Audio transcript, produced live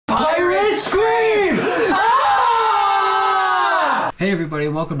Hey everybody,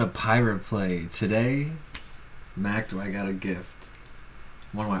 welcome to Pirate Play. Today, Mac, I got a gift.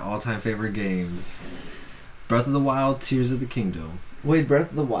 One of my all-time favorite games. Breath of the Wild, Tears of the Kingdom. Wait, Breath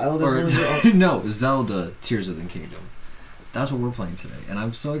of the Wild is one of your... No, Zelda, Tears of the Kingdom. That's what we're playing today. And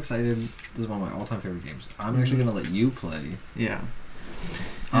I'm so excited. This is one of my all-time favorite games. I'm actually going to let you play. Yeah.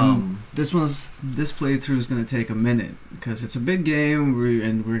 This playthrough is going to take a minute because it's a big game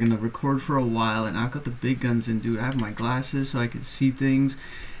and we're going to record for a while, and I've got the big guns in, dude. I have my glasses so I can see things,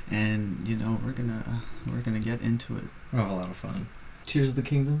 and you know, we're going to get into it. We'll have a lot of fun. Tears of the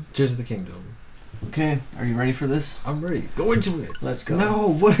Kingdom? Tears of the Kingdom. Okay, are you ready for this? I'm ready. Go into it. Let's go.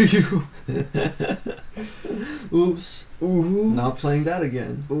 No, what are you? Oops. Ooh. Not playing that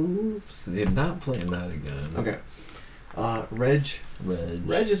again. Oops. You're not playing that again. Okay. Reg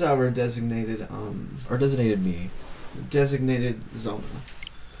is our designated designated me. Designated Zona.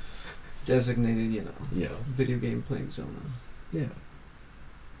 Designated, you know. Yeah. Video game playing Zona. Yeah.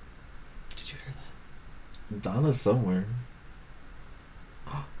 Did you hear that? Donna's somewhere.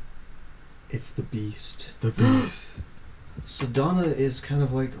 It's the Beast. The Beast. So Donna is kind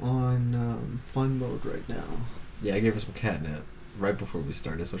of like on fun mode right now. Yeah, I gave her some catnip right before we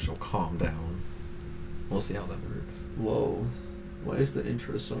started, so she'll calm down. We'll see how that works. Whoa. Why is the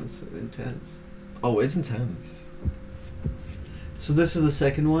intro so intense? Oh, it's intense. So this is the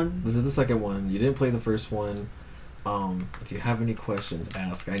second one? This is the second one. You didn't play the first one. If you have any questions,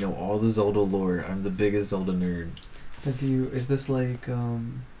 ask. I know all the Zelda lore. I'm the biggest Zelda nerd. Is this like,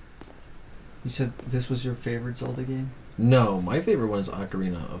 you said this was your favorite Zelda game? No, my favorite one is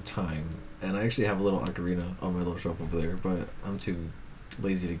Ocarina of Time. And I actually have a little Ocarina on my little shelf over there, but I'm too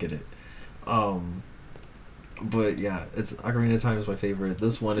lazy to get it. But yeah, it's Ocarina of Time is my favorite.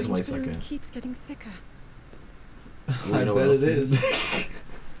 This one is my second. Keeps getting thicker. I bet it is.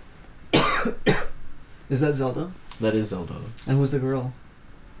 Is that Zelda? That is Zelda. And who's the girl?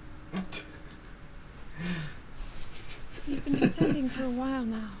 You've been descending for a while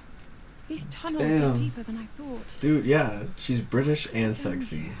now. These tunnels Damn. are deeper than I thought. Dude, yeah, she's British and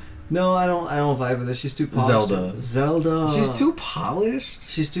sexy. No, I don't vibe with her. She's too posh. Zelda. She's too polished?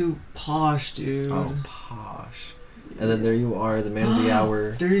 She's too posh, dude. Oh, posh. And then there you are, the man of the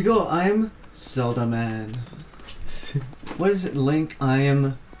hour. There you go. I'm Zelda man. What is it? Link. I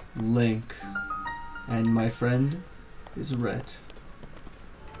am Link. And my friend is Rhett.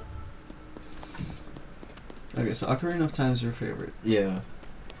 Okay, so Ocarina of Time is your favorite. Yeah.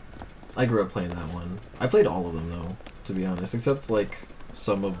 I grew up playing that one. I played all of them, though, to be honest, except, like,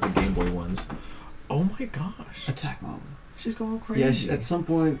 some of the Game Boy ones. Oh my gosh. Attack mode. She's going crazy. Yeah, at some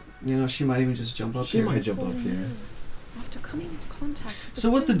point, you know, she might even just jump up here. She might jump up here. After coming into contact with So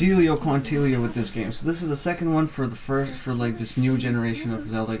what's the dealio quantilio with this game? So this is the second one for like this new generation of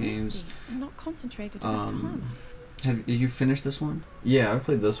Zelda games. I'm not concentrated enough to harm us. Have you finished this one? Yeah, I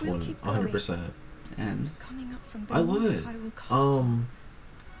played this We'll one keep 100%. And Coming up from I love it. Hyrule Castle.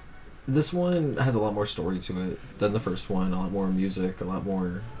 This one has a lot more story to it than the first one. A lot more music, a lot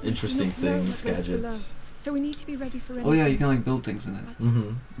more interesting We do not know things, what waits below, gadgets. So we need to be ready for anything. oh yeah, you can like build things in it.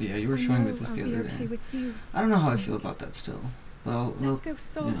 Mm-hmm. Yeah, you were I showing me know this I'll the be other okay day. with you. I don't know how I feel about that still. Well, Let's go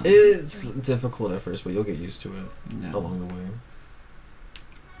solve know. this It's mystery. difficult at first, but you'll get used to it yeah. along the way.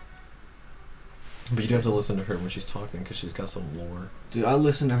 But you do have to listen to her when she's talking, because she's got some lore. Dude, I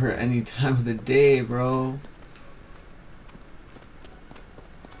listen to her any time of the day, bro.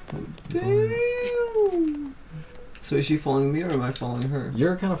 Damn. So is she following me or am I following her?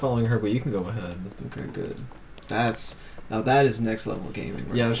 You're kind of following her, but you can go ahead. Okay, good. Now that is next level gaming.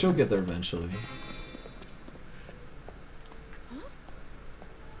 Right Yeah, there. she'll get there eventually.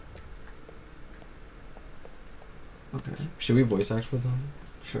 Okay, Should we voice act for them?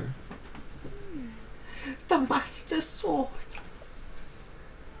 sure. The Master Sword.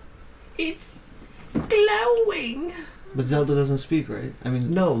 It's glowing. But Zelda doesn't speak, right? I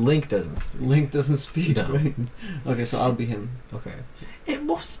mean, No, Link doesn't speak. Link doesn't speak, No. right? Okay, so I'll be him. Okay. It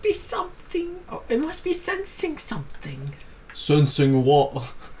must be something. Oh, it must be sensing something. Sensing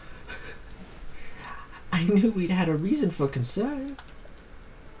what? I knew we'd had a reason for concern.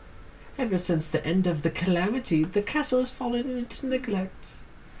 Ever since the end of the calamity, the castle has fallen into neglect.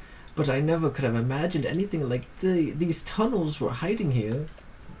 But I never could have imagined anything like these tunnels were hiding here.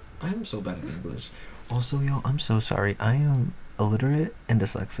 I am so bad at English. Also, y'all, I'm so sorry. I am illiterate and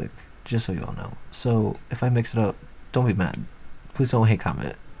dyslexic, just so y'all know. So, if I mix it up, don't be mad. Please don't hate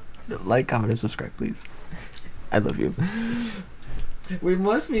comment. Like, comment, and subscribe, please. I love you. We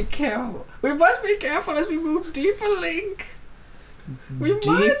must be careful. We must be careful as we move deeper, Link.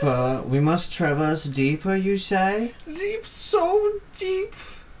 We must traverse deeper, you say? Deep, so deep.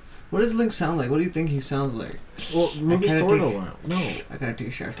 What does Link sound like? What do you think he sounds like? Well, maybe kinda sort think- of. No. I gotta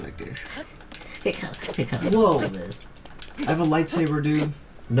take shots like this. Here comes Whoa. all of this. I have a lightsaber, dude.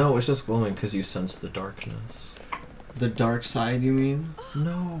 No, it's just glowing because you sense the darkness. The dark side, you mean?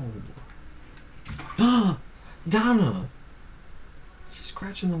 No. Donna! She's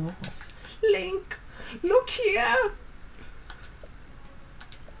scratching the walls. Link, look here.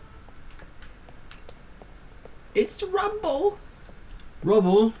 It's Rumble.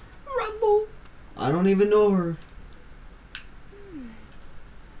 Rubble? Rumble. I don't even know her.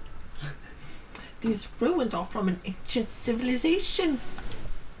 These ruins are from an ancient civilization.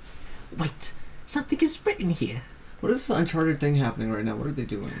 Wait, something is written here. What is this Uncharted thing happening right now? What are they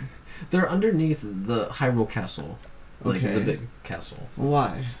doing? They're underneath the Hyrule Castle. Like Okay. the big castle.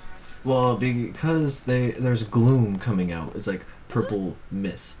 Why? Well, because there's gloom coming out. It's like purple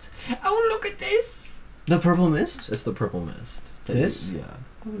mist. Oh, look at this. The purple mist? It's the purple mist. This? Yeah.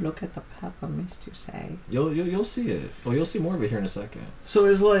 Oh, look at the purple mist, you say. You'll see it. Well, you'll see more of it here in a second. So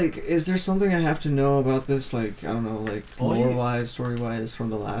is there something I have to know about this? Like, I don't know, like Oh, lore yeah. wise, story wise from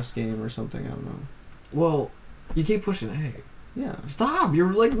the last game or something? I don't know. Well, you keep pushing A. Yeah. Stop!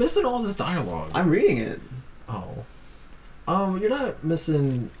 You're like missing all this dialogue. I'm reading it. Oh. You're not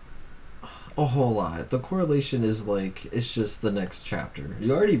missing a whole lot. The correlation is like, it's just the next chapter.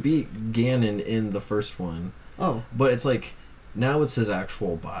 You already beat Ganon in the first one, Oh. but it's like, now it's his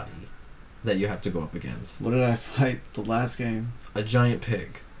actual body that you have to go up against. What did I fight the last game? A giant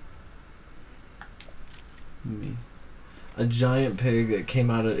pig. Me. A giant pig that came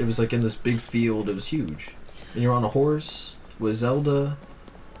out of, it was like in this big field, it was huge. And you're on a horse with Zelda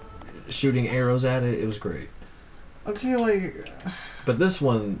shooting arrows at it, it was great. Okay, like But this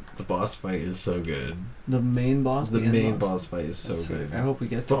one, the boss fight is so good. the main boss. The end main boss fight is so That's sick. good. I hope we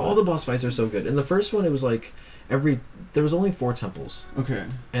get to But all the boss fights are so good. In the first one, it was like there was only 4 temples, Okay.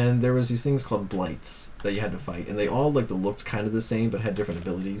 and there was these things called blights that you had to fight, and they all like looked kind of the same but had different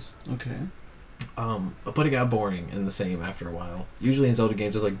abilities. Okay. But it got boring and the same after a while. Usually in Zelda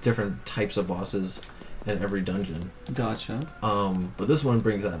games, there's like different types of bosses in every dungeon. Gotcha. But this one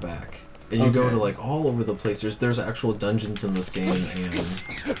brings that back. And you go Okay. to like all over the place. There's actual dungeons in this game, and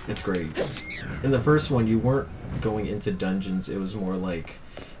it's great. In the first one, you weren't going into dungeons. It was more like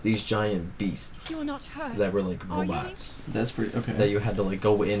these giant beasts You're not hurt. that were like Are you, robots That's pretty okay. that you had to like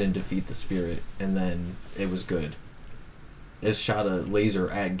go in and defeat the spirit, and then it was good. It shot a laser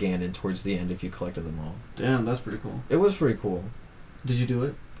at Ganon towards the end if you collected them all. Damn, that's pretty cool. It was pretty cool. Did you do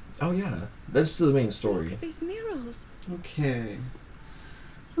it? Oh yeah, that's the main Look story. at these murals. Okay.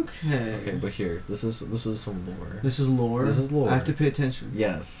 Okay. Okay, but here, this is some lore. This is lore. This is lore. I have to pay attention.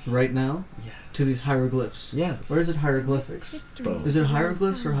 Yes. Right now Yeah. to these hieroglyphs. Yes. Or is it hieroglyphics? Histories Is it of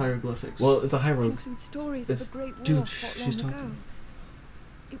hieroglyphs or mankind. hieroglyphics? Well, it's a hieroglyph. Include stories It's- of a great war dude, fought she's long ago. talking.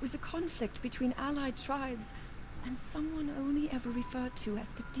 It was a conflict between allied tribes and someone only ever referred to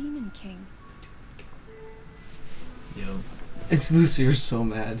as the Demon King. Yo. It's Lucy. You're so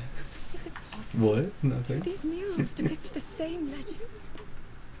mad. Is it possible? What? Do Nothing. these murals depict the same legend?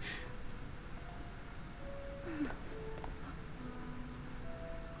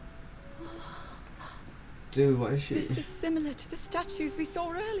 Dude, why is she? This is similar to the statues we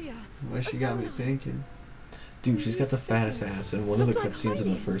saw earlier. Why she got me thinking? Dude, she's got the These fattest figures ass. And one of the look like cutscenes in the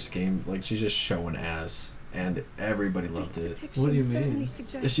hidings. first game, like she's just showing ass, and everybody loved This it. depiction What do you certainly mean?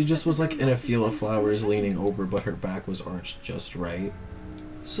 suggests She just that was the like in a Lord field of descended from flowers the leaning heavens. over, but her back was arched just right.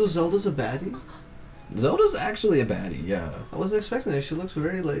 So Zelda's a baddie? Zelda's actually a baddie, yeah. I wasn't expecting it. She looks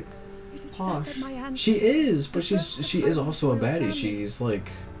very like. It is said Posh. that my She ancestors is, but preserved she the is hope of also a royal baddie. family, She's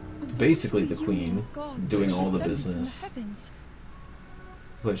like and basically those the were union queen, of gods doing which all the descended from business. heavens.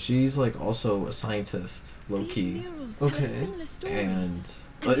 But she's like also a scientist, low These key. murals tell a Okay. similar story. And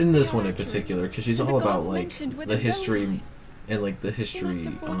And in if this they are one in accurate, particular, because she's then all the about gods like mentioned were the the history Zelda. and like the They must history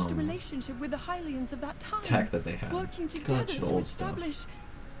have forged a relationship with the Hylians of that time, tech that they had. working together Gotcha. The to old stuff. establish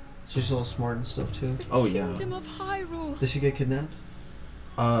She's all smart and stuff too. the Oh, yeah. kingdom of Hyrule. Did she get kidnapped?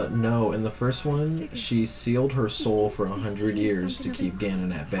 No, in the first one, she sealed her He soul seems for to be 100 stealing years to something keep of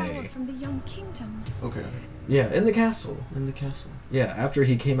Ganon at power bay. from the young kingdom. Okay. Yeah, in the castle. In the castle. Yeah, after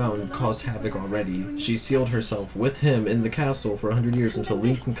he came out and caused havoc already, she sealed herself with him in the castle for 100 years until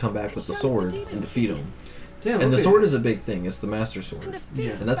Link can come back with the sword and defeat him. Damn. And the okay. sword is a big thing, it's the Master And, Sword. a fierce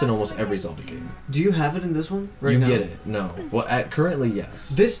Yeah. And that's in battle almost every against Zelda him. game. Do you have it in this one right You now? get it? No. Well, currently, yes.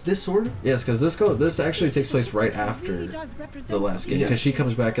 This sword? Yes, because this actually takes place right after Really does represent the last game. Yeah. Because she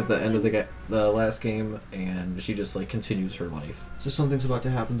comes back at the end of the last game, and she just like continues her life. So something's about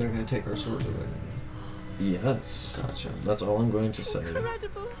to happen. They're gonna take our sword away. Yes. Gotcha. That's all I'm going to say.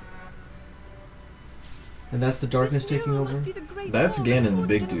 Incredible. And that's the darkness taking over? That's Ganon, the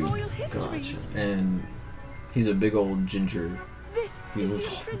big dude. Gotcha. And he's a big old ginger. He looks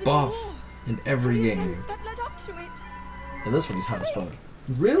buff in every game. And this one, he's hot as fuck.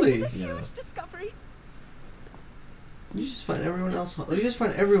 Really? Yeah. You just find everyone else hot. You just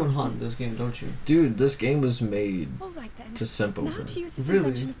find everyone hot in this game, don't you? Dude, this game was made to simp over.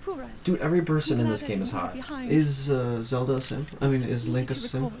 Really? Dude, every person in this game is hot. Is Zelda a simp? I mean, is Link a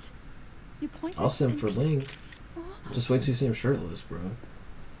simp? I'll simp for Link. Just wait till you see him shirtless, bro.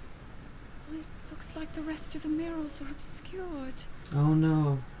 It looks like the rest of the murals are obscured. Oh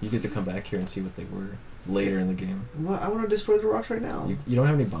no. You get to come back here and see what they were later in the game. What? I want to destroy the rocks right now. You don't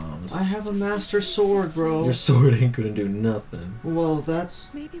have any bombs. I have a master sword, bro. Your sword ain't gonna do nothing. Well,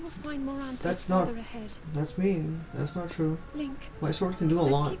 that's... Maybe we'll find more answers That's not... further ahead. That's mean. That's not true. Link, My sword can do a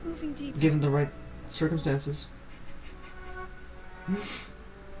let's lot, keep moving deeper. given the right circumstances.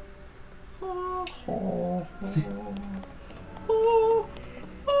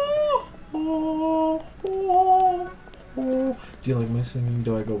 Do you like my singing?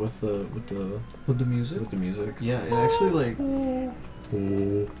 Do I go with the With the music? with the music? Yeah, it actually like...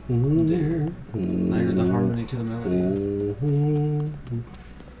 There. Now you're the harmony to the melody.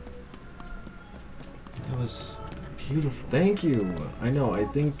 That was beautiful. Thank you. I know. I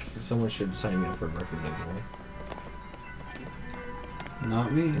think someone should sign me up for a record label.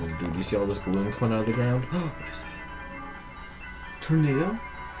 Not me. Oh, dude, you see all this gloom coming out of the ground? What is that? Tornado?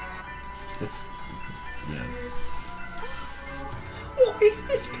 It's... Yes. What is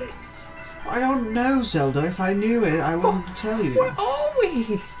this place? I don't know, Zelda. If I knew it, I wouldn't tell you. Where are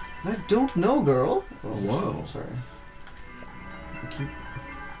we? I don't know, girl. Oh, whoa. Sorry. I keep...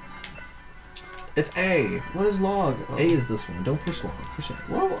 It's A. What is log? Oh. A is this one. Don't push log. Push it.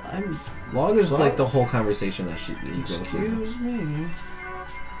 Well, I'm... Log is Sorry. like the whole conversation that you go through. Excuse me.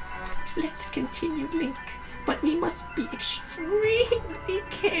 Let's continue, Link, but we must be extremely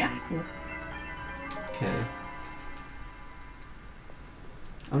careful. Okay.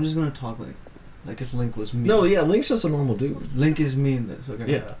 I'm just gonna talk like if Link was me. No, yeah, Link's just a normal dude. Link is me in this, okay?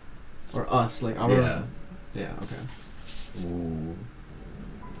 Yeah. Or us, like our... Yeah. Yeah, okay. Ooh.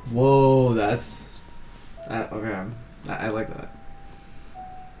 Whoa, that's... okay, I like that.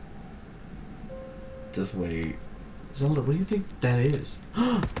 Just wait. Zelda, what do you think that is?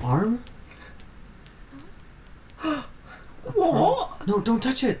 Arm? What? No, don't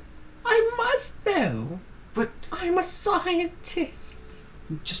touch it! I must know. But... I'm a scientist.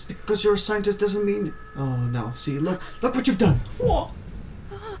 Just because you're a scientist doesn't mean... Oh, no. See, look what you've done! What?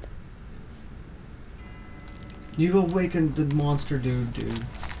 You've awakened the monster dude.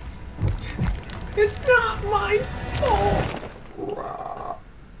 It's not my fault.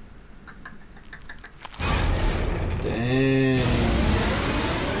 Dang.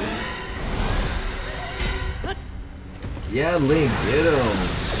 Yeah, Link, get him.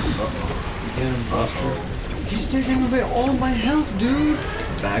 Get him, Buster. Uh-oh. He's taking away all my health, dude!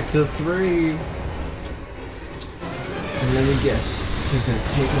 Back to 3. And let me guess, he's gonna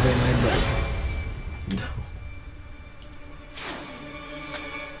take away my breath. No.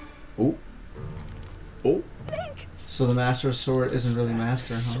 Oh. Oh. So the Master Sword isn't really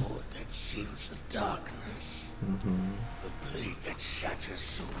Master, huh? Sword that seals the darkness. The blade that shatters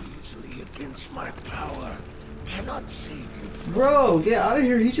so easily against my power cannot save you from... Bro, get out of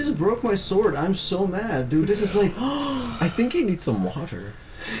here. He just broke my sword. I'm so mad. Dude, this is like... I think he needs some water.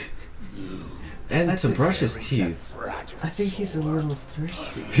 And to brush his teeth. I think he's a little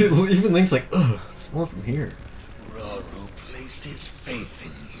thirsty. Even Link's like, ugh, smell it from here. Raru placed his faith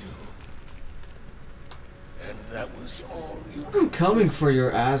in you. And that was all you I'm coming for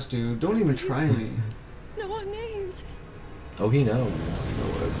your ass, dude. Don't even try me. Know our names. Oh, he knows.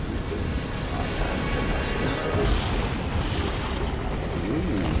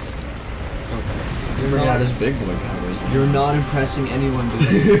 Okay. He's bringing out his big boy powers. You're not impressing anyone,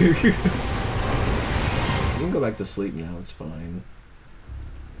 dude. You can go back to sleep now, it's fine.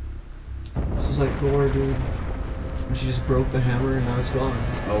 This was like Thor, dude. And she just broke the hammer and now it's gone.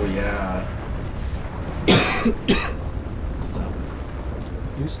 Oh, yeah. Stop.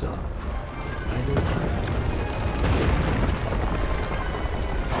 You stop. I go stop.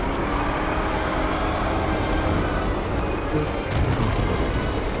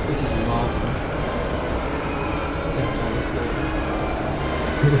 This is lava. And it's on the floor.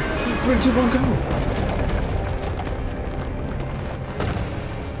 3, 2, 1, go!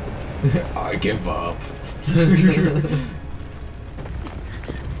 I give up.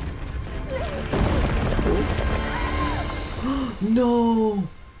 No!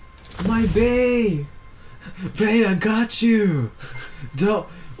 My Bay! Bay, I got you! Don't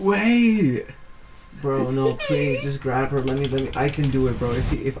wait! Bro, no, please, just grab her. Let me. I can do it, bro.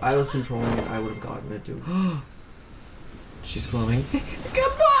 If I was controlling it, I would have gotten it, dude. She's glowing.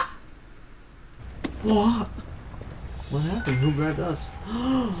 What? What happened? Who grabbed us?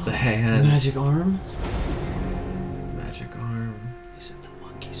 The hand. Magic arm? Magic arm. He's in the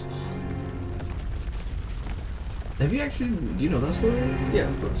monkey spawn. Have you actually? Do you know that story? Yeah,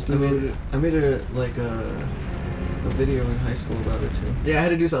 of course. I made a video in high school about it too. Yeah, I had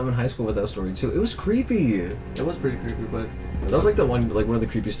to do something in high school with that story too. It was creepy. It was pretty creepy, but That was like one of the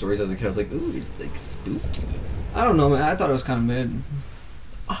creepy stories as a kid. I was like, ooh, it's like spooky. I don't know, man. I thought it was kind of mid.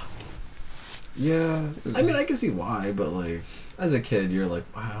 Yeah, I mean, I can see why, but like, as a kid, you're like,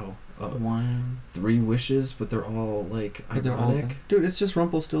 wow, 3 wishes, but they're all like ironic. Dude, it's just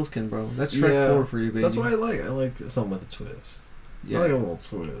Rumpelstiltskin, bro. That's Shrek 4 for you, baby. That's what I like. I like something with a twist. Yeah. I like a little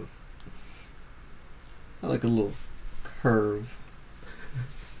twist. I like a little curve.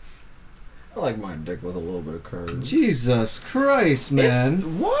 I like my dick with a little bit of curve. Jesus Christ,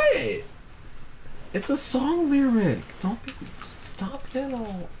 man. What? It's a song lyric. Don't be. Stop getting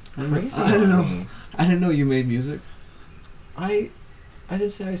all crazy. I don't know. Me. I didn't know you made music. I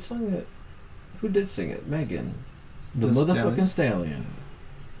didn't say I sung it. Who did sing it? Megan. The The motherfucking stallion.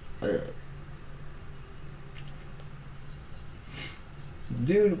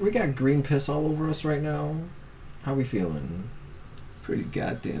 Dude, we got green piss all over us right now. How we feeling? Pretty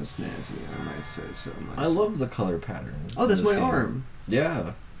goddamn snazzy, I might say so myself. I love the color pattern. Oh, that's in this my game. arm.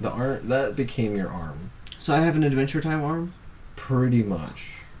 Yeah, the arm that became your arm. So I have an Adventure Time arm? Pretty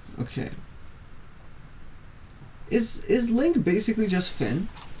much. Okay. Is Link basically just Finn?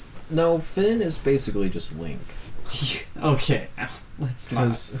 No, Finn is basically just Link. Okay. Let's not.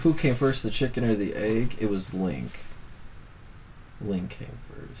 Because who came first, the chicken or the egg? It was Link. Link came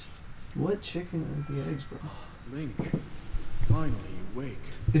first. What chicken are the eggs, bro? Link, finally you wake.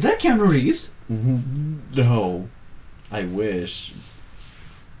 Is that Keanu Reeves? No. I wish.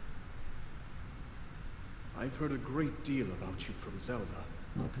 I've heard a great deal about you from Zelda.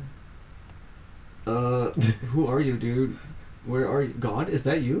 Okay. Who are you, dude? Where are you? God? Is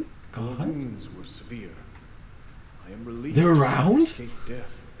that you? Your wounds were severe. I am relieved They're to see round? you escape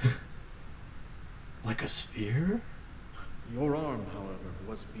death. Like a sphere? Your arm, however,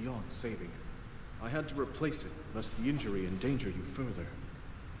 was beyond saving. I had to replace it, lest the injury endanger you further.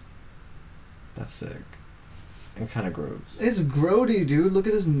 That's sick. And kind of gross. It's grody, dude. Look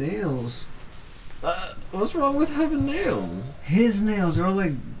at his nails. What's wrong with having nails? His nails are all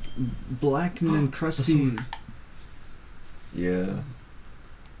like blackened and crusty. You Yeah.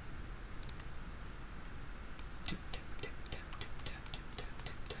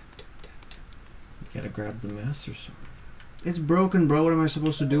 You gotta grab the Master Sword. It's broken, bro. What am I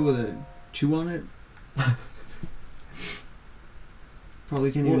supposed to do with it? Chew on it?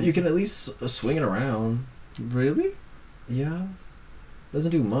 Probably can't Well, even... you can at least swing it around. Really? Yeah.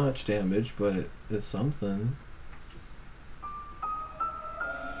 Doesn't do much damage, but it's something.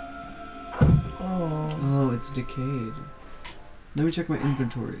 Oh. Oh, it's decayed. Let me check my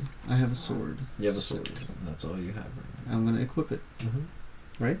inventory. I have a sword. You have a sword. That's all you have right now. I'm gonna equip it.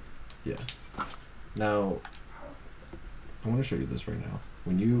 Right? Yeah. Now, I want to show you this right now.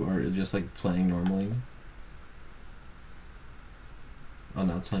 When you are just like playing normally, I'm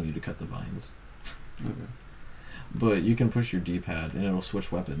not telling you to cut the vines. Okay. But you can push your D-pad and it'll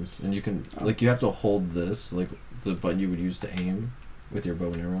switch weapons, and you can like you have to hold this like the button you would use to aim with your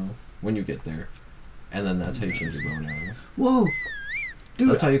bow and arrow when you get there, and then that's how you change your bow and arrow. Whoa! Dude,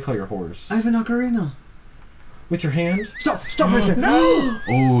 That's how you call your horse. I have an ocarina. With your hand? Stop right there! No!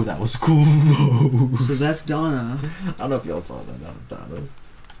 Oh, that was cool. So that's Donna. I don't know if y'all saw that. That was Donna.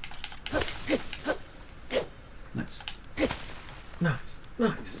 Nice. Nice.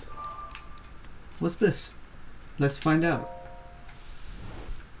 Nice. What's this? Let's find out.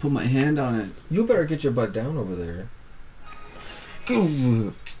 Put my hand on it. You better get your butt down over there.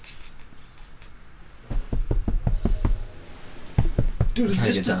 Dude,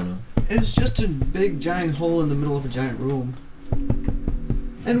 it's just a big giant hole in the middle of a giant room.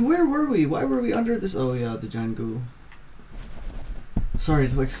 And where were we? Why were we under this? Oh yeah, the giant goo. Sorry,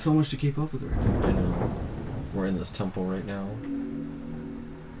 it's like so much to keep up with right now. I know. We're in this temple right now.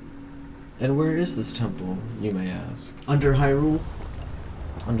 And where is this temple, you may ask? Under Hyrule?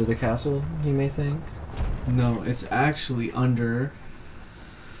 Under the castle, you may think? No, it's actually under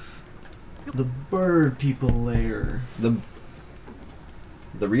the bird people lair. The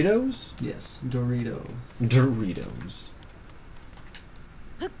Doritos? Yes, Dorito. Doritos.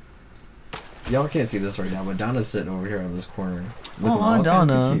 Y'all can't see this right now, but Donna's sitting over here on this corner. Looking all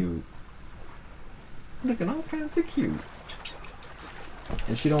Donna. kinds of cute. Looking all kinds of cute.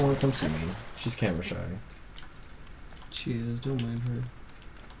 And she don't want to come see me. She's camera shy. She is, don't mind her.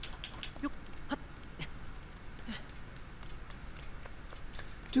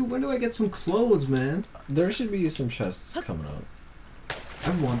 Dude, when do I get some clothes, man? There should be some chests coming up. I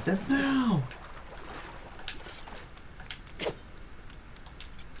want them now.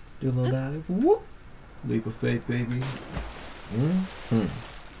 Do a little dive. Whoop. Leap of faith, baby.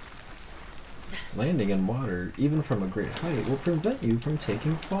 Landing in water, even from a great height, will prevent you from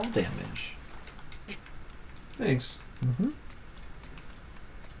taking fall damage. Thanks.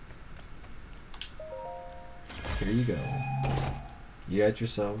 Here you go. You got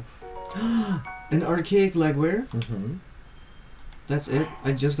yourself. An archaic legwear? Mm-hmm. That's it?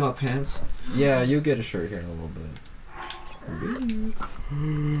 I just got pants. Yeah, you'll get a shirt here in a little bit.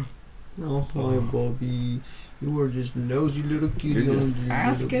 Oh, hi, Bobby. You are just nosy little cutie. You're just little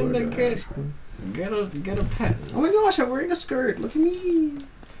asking to butter. get a pet. Oh my gosh, I'm wearing a skirt. Look at me.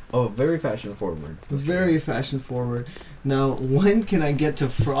 Oh, very fashion forward. Very fashion forward. Now, when can I get to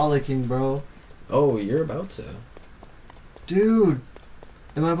frolicking, bro? Oh, you're about to. Dude,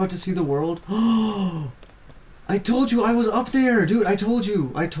 am I about to see the world? I told you I was up there, dude. I told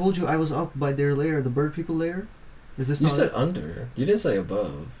you I was up by their lair, the bird people lair. Is this You not said it? under. You didn't say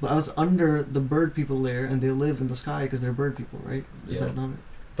above. But I was under the bird people lair, and they live in the sky because they're bird people, right? Is Yeah. that not it?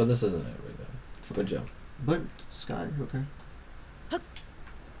 But this isn't it right there. Good job. But sky, okay.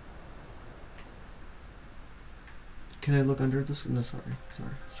 Can I look under this? No, sorry.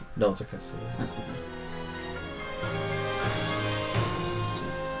 No, it's okay. So. Okay.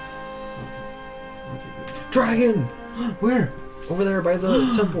 Good. Dragon! Where? Over there by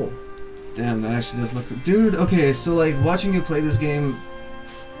the temple. Damn, that actually does look good. Dude, okay, so like watching you play this game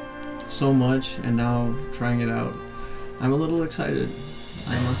so much and now trying it out, I'm a little excited,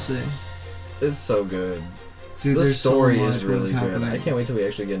 I must say. It's so good. Dude, The there's story so much is really what's good. happening. I can't wait till we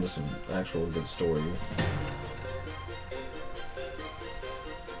actually get into some actual good story.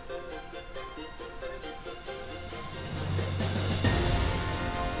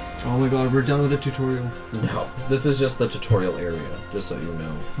 Oh my god, we're done with the tutorial. No, this is just the tutorial area, just so you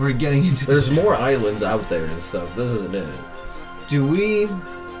know. We're getting into There's more islands out there and stuff. This isn't it. Do we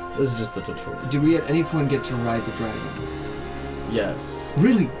This is just the tutorial. at any point get to ride the dragon? Yes.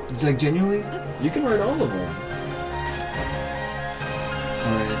 Really? Like genuinely? You can ride all of them.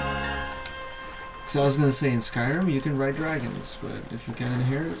 Alright. Because I was gonna say in Skyrim you can ride dragons, but if you can in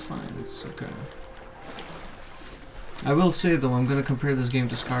here, it's fine. It's okay. I will say though, I'm gonna compare this game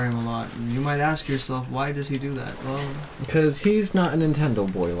to Skyrim a lot. And you might ask yourself, why does he do that? Well, Because he's not a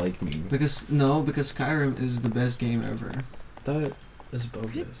Nintendo boy like me. because Skyrim is the best game ever. That is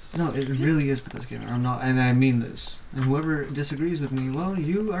bogus. No, it really is the best game ever. I'm not, and I mean this. And whoever disagrees with me, well,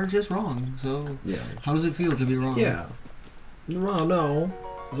 you are just wrong. So, Yeah. how does it feel to be wrong? Yeah. No.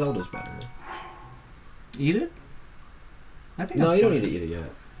 Zelda's better. Eat it? I think. No, I'm you don't fine. need to eat it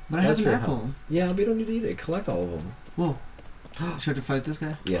yet. But I have That's an for apple. health. Yeah, but you don't need to eat it. Collect all of them. Whoa. Should I have to fight this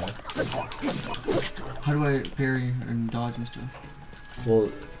guy? Yeah. How do I parry and dodge and stuff?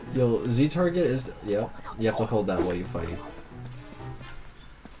 Well, Z target is, yeah, you have to hold that while you fight.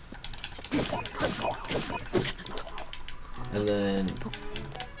 And then,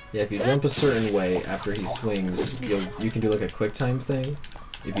 yeah, if you jump a certain way after he swings, you can do like a quick time thing.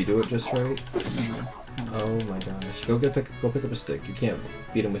 If you do it just right. Oh my gosh. Go pick up a stick. You can't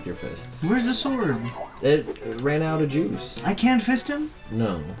beat him with your fists. Where's the sword? It ran out of juice. I can't fist him?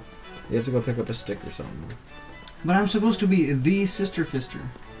 No. You have to go pick up a stick or something. But I'm supposed to be the sister fister.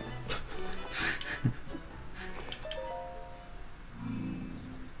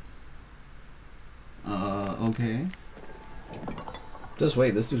 Okay. Just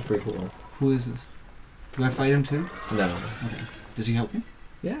wait, this dude's pretty cool. Who is this? Do I fight him too? No. Okay. Does he help me?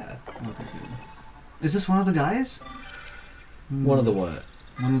 Yeah. Okay, good. Is this one of the guys? One of the what?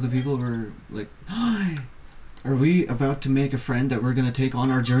 One of the people we're like, are we about to make a friend that we're gonna take on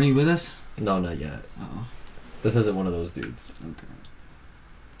our journey with us? No, not yet. Oh, This isn't one of those dudes.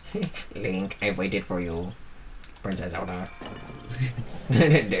 okay. Link, I waited for you. Princess Zelda.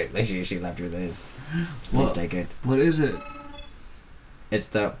 She left you this. Please What? take it. What is it? It's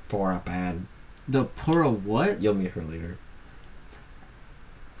the Pora pad. The Pura what? You'll meet her later.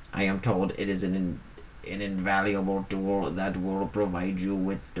 I am told it is an invaluable tool that will provide you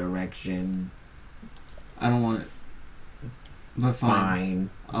with direction. I don't want it. But fine.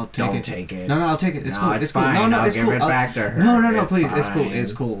 I'll take Don't it. take it. No, I'll take it. It's No, cool. it's It's cool. fine. No, I'll it's give cool. it back to her. No, It's please. It's cool. fine.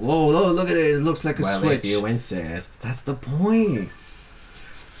 It's cool. Whoa, look at it. It looks like a Well, switch. if you insist. That's the point.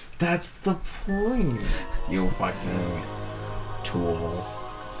 That's the point. You fucking tool.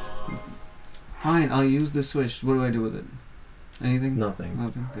 Fine, I'll use the switch. What do I do with it? Anything? Nothing.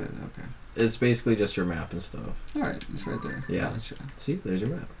 Nothing. Good. Okay. It's basically just your map and stuff. All right. It's right there. Yeah. Gotcha. See, there's your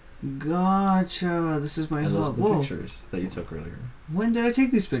map. Gotcha. This is my And those are hub. the Whoa. pictures that you took earlier. When did I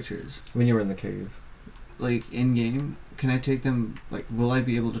take these pictures? When you were in the cave. Like in game? Can I take them? Like, will I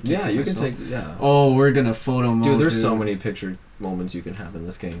be able to take Yeah, them you can myself? take. Yeah. Oh, we're gonna photo mode. Dude, there's so many picture moments you can have in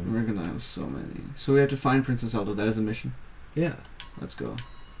this game. We're gonna have so many. So we have to find Princess Zelda. That is the mission. Yeah. Let's go.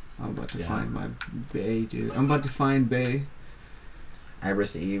 I'm about to Yeah. find my Bay, dude. I'm about to find Bay. I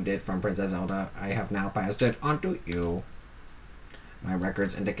received it from Princess Zelda. I have now passed it on to you. My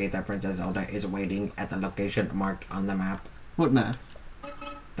records indicate that Princess Zelda is waiting at the location marked on the map. What map?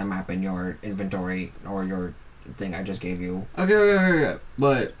 The map in your inventory or your thing I just gave you. Okay.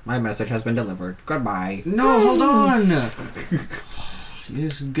 But My message has been delivered. Goodbye. no, hold on.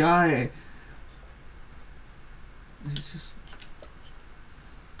 This guy. It's just.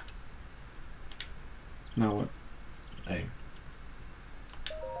 Now what? Hey.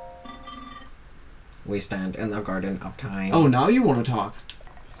 We stand in the Garden of Time. Oh, now you want to talk?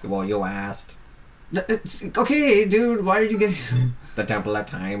 Well, you asked. It's, okay, dude. Why are you getting? The Temple of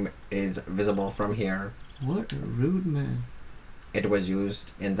Time is visible from here. What a rude man. It was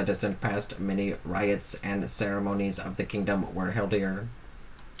used in the distant past. Many riots and ceremonies of the kingdom were held here.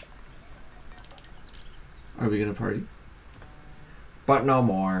 Are we gonna party? But no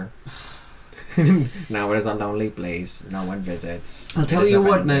more. Now it is a lonely place. No one visits. I'll It tell is you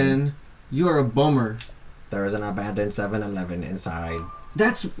what, abandoned. man. You are a bummer. There is an abandoned 7-Eleven inside,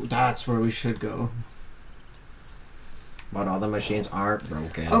 That's where we should go. but all the machines are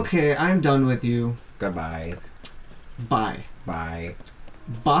broken. Okay, I'm done with you. Goodbye. Bye. Bye.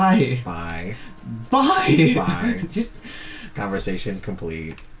 Bye. Bye. Bye. Bye. Just Conversation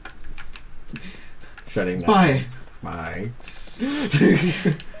complete. Shutting down. bye. Bye.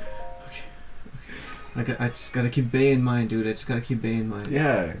 I just gotta keep Bay in mind, dude. I just gotta keep Bay in mind.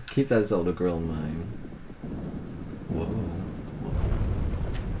 Yeah, keep that Zelda girl in mind. Whoa.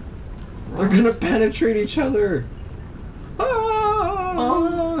 They're gonna penetrate each other.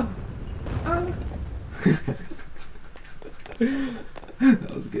 Ah!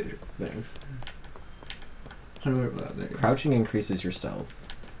 That was good. Thanks. How do I about there? Crouching increases your stealth.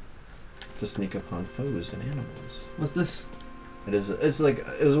 To sneak upon foes and animals. What's this? It's like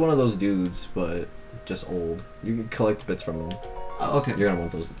it was one of those dudes, but just old. You can collect bits from them. Oh, okay. You're gonna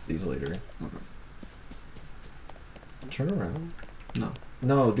want these later. Okay. Turn around. No.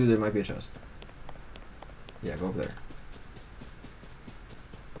 No, dude, there might be a chest. Yeah, go over there.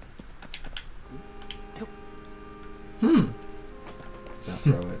 Now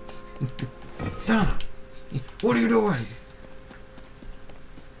throw it. Donna! What are you doing?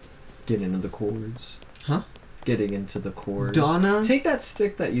 Get into the cords. Huh? Getting into the cords. Donna? Take that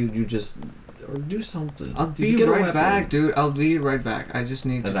stick that you just... Or do something. I'll Dude, be get a right weapon. back, dude. I'll be right back. I just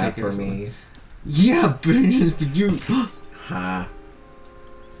need Is to that take care for of something. me? Yeah, brilliant for you. Ha.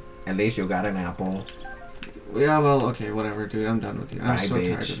 At least you got an apple. Yeah, well, okay, whatever, dude. I'm done with you. I'm Bye, so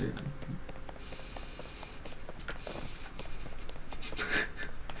tired bitch. of you.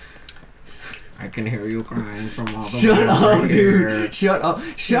 I can hear you crying from all the Shut way up, over here. dude. Shut up.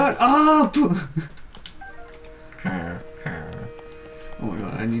 Shut up. Ha, ha. Oh my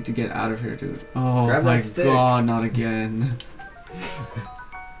god, I need to get out of here, dude. Oh Grab my that stick. god, not again.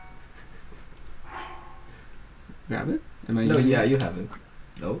 Grab it? Am I No, using yeah, it? you haven't.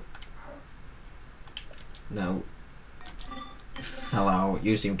 Nope. No. Hello,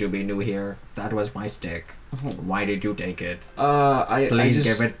 you seem to be new here. That was my stick. Why did you take it? I Please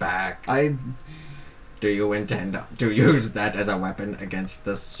just, give it back. I Do you intend to use that as a weapon against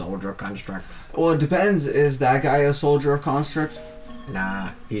the soldier constructs? well, it depends. Is that guy a soldier of construct? Nah,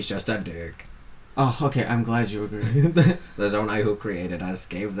 he's just a dick. Oh, okay. I'm glad you agree. The Zonai who created us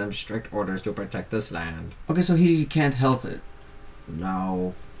gave them strict orders to protect this land. Okay, so he can't help it.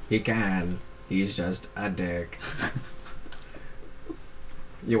 No, he can. He's just a dick.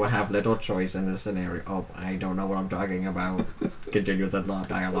 You will have little choice in this scenario. Oh, I don't know what I'm talking about. Continue the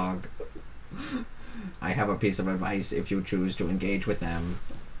dialogue. I have a piece of advice if you choose to engage with them.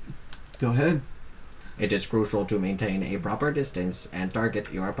 Go ahead. It is crucial to maintain a proper distance and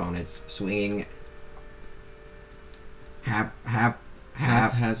target your opponents, swinging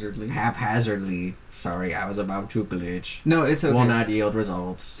haphazardly. Sorry, I was about to glitch. No, it's okay. Will not yield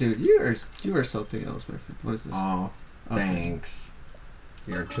results. Dude, you are something else, my friend. What is this? Oh, Okay. thanks.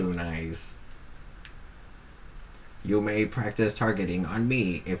 You're too nice. You may practice targeting on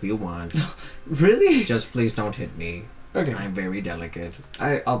me if you want. Really? Just please don't hit me. Okay. I'm very delicate.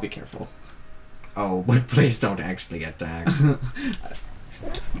 I'll be careful. Oh, but please don't actually attack.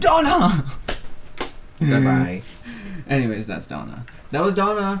 Donna! Goodbye. Anyways, that's Donna. That was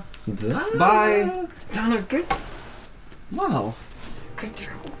Donna. Donna. Bye. Donna, good. Wow. Good job.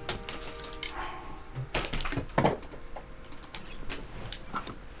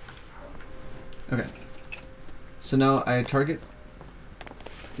 Okay. So now I target.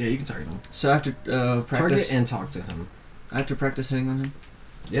 Yeah, you can target him. So I have to practice. Target and talk to him. I have to practice hitting on him.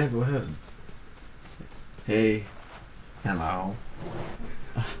 Yeah, go ahead. Hey. Hello.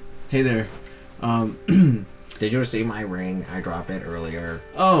 Hey there. Did you see my ring? I dropped it earlier.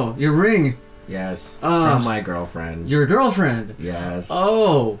 Oh, your ring. Yes. From my girlfriend. Your girlfriend. Yes.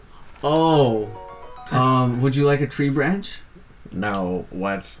 Oh. Would you like a tree branch? No,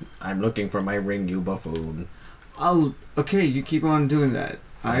 what? I'm looking for my ring, you buffoon. Okay, you keep on doing that.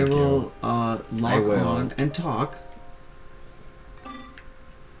 I will log on and talk.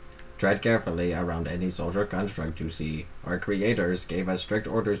 Tread carefully around any social construct you see. Our creators gave us strict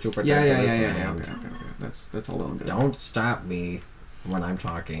orders to protect Yeah. land. Okay. That's all well and good. Don't stop me when I'm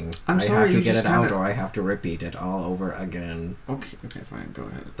talking. I'm sorry, I have to you get just it out kinda- or I have to repeat it all over again. Okay, fine. Go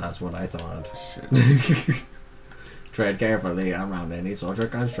ahead. That's what I thought. Shit. Tread carefully around any social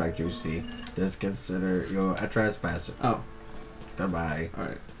construct you see. This consider you a trespasser. Oh, Goodbye. all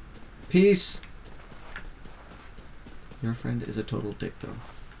right. Peace. Your friend is a total dick, though.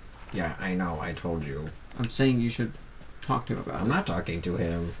 Yeah, I know, I told you. I'm saying you should talk to him about it. I'm not talking to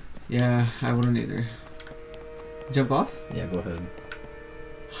him. Yeah, I wouldn't either. Jump off? Yeah, go ahead.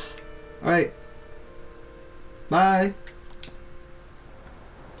 Alright. Bye.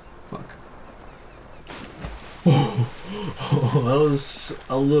 Fuck. Oh, that was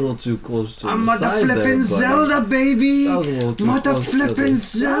a little too close to I'm the side there, flippin' but Zelda, baby! that was a little too Mother close to the flippin'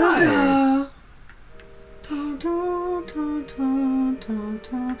 side. Zelda! Dun, dun, dun, dun, dun,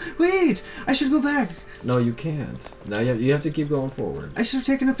 dun. Wait! I should go back! No, you can't. Now you have to keep going forward. I should have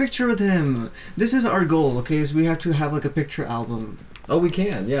taken a picture with him. This is our goal, okay? Is we have to have like a picture album. Oh, we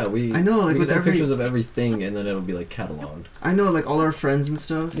can. Yeah, we. I know, like, we with can take every- pictures of everything, and then it'll be like cataloged. I know, like all our friends and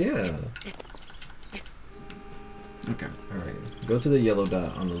stuff. Yeah. Okay. All right. Go to the yellow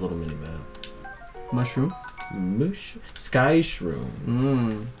dot on the little mini map. Mushroom? Mush. Sky shroom.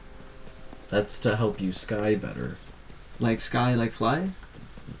 Mmm. That's to help you sky better. Like sky, like fly?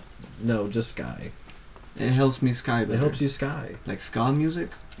 No, just sky. It helps me sky better. It helps you sky. Like ska music?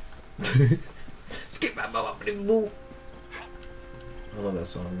 Skip. I love that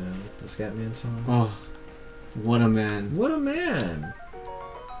song, man. The Scatman song. Oh, what a man. What a man!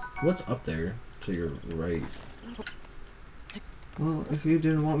 What's up there to your right? Well, if you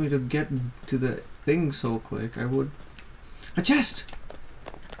didn't want me to get to the thing so quick, I would... A chest!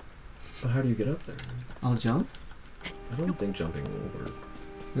 But how do you get up there? I'll jump? I don't think jumping will work.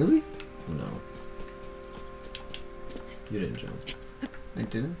 Really? No. You didn't jump. I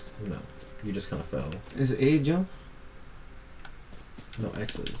didn't. No. You just kind of fell. Is it A jump? No,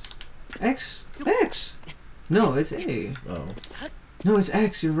 X is. X? X! No, it's A. Oh. No, it's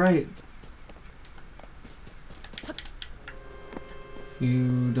X, you're right.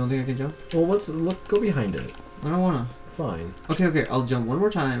 You don't think I can jump? Well, look, go behind it. I don't wanna. Fine. Okay, I'll jump one more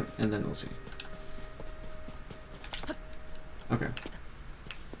time, and then we'll see. Okay.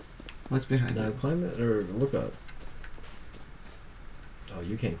 What's behind Now it? climb it, or look up. Oh,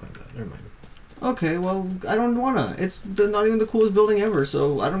 you can't climb that. Never mind. Okay, well, I don't wanna. It's not even the coolest building ever,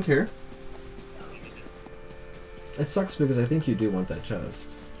 so I don't care. It sucks because I think you do want that chest.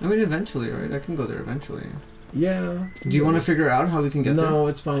 I mean, eventually, right? I can go there eventually. Yeah. Do you want to figure out how we can get there? No,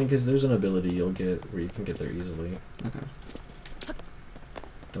 it's fine because there's an ability you'll get where you can get there easily. Okay.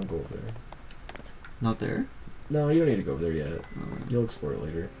 Don't go over there. Not there? No, you don't need to go over there yet. You'll explore it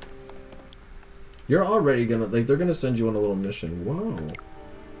later. You're already gonna, like, they're gonna send you on a little mission. Whoa.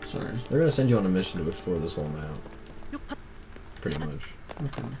 Sorry. They're gonna send you on a mission to explore this whole map. Pretty much.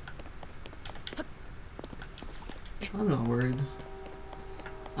 Okay. I'm not worried.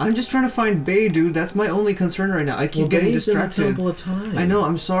 I'm just trying to find Bay, dude. That's my only concern right now. I keep getting Bay's in the distracted. Temple of Time. I know,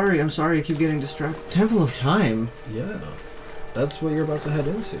 I'm sorry. I keep getting distracted. Temple of Time? Yeah. That's what you're about to head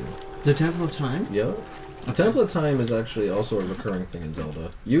into. The Temple of Time? Yep. The Temple of Time is actually also a recurring thing in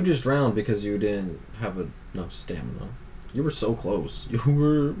Zelda. You just drowned because you didn't have enough stamina. You were so close. You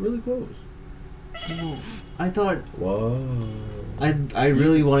were really close. Oh, I thought... Whoa. I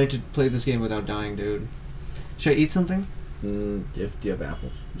really wanted to play this game without dying, dude. Should I eat something? Do you have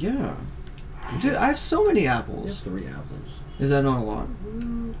apples? Yeah. Dude, I have so many You have apples. 3 apples. Is that not a lot?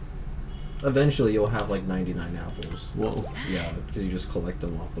 Eventually you'll have like 99 apples. Whoa. Yeah, because you just collect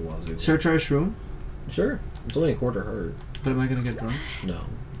them off the wazoo. Should I try a shroom? Sure. It's only a quarter hurt. But am I gonna get drunk? No.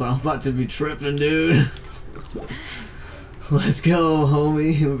 But I'm about to be tripping, dude. Let's go,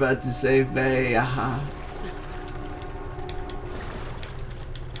 homie. I'm about to save Bay. Aha.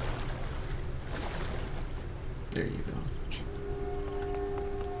 There you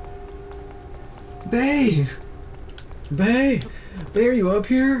go. Bay! Bay! Bay, are you up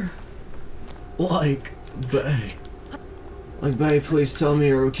here? Like, Bay. Like, Bay, please tell me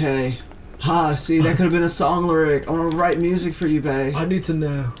you're okay. Ha, see, that could have been a song lyric. I want to write music for you, Bay. I need to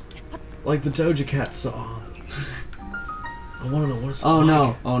know. Like the Doja Cat song. I want to know what it's Oh like.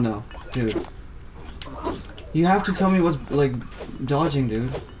 no, oh no, dude. You have to tell me what's, like, dodging, dude.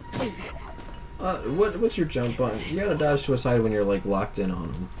 What's your jump button? You gotta dodge to a side when you're like locked in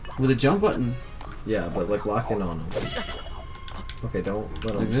on him. With a jump button. Yeah, but like lock in on him. Okay, don't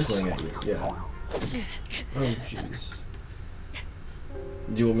let him Like this? swing at you. Yeah. Oh jeez.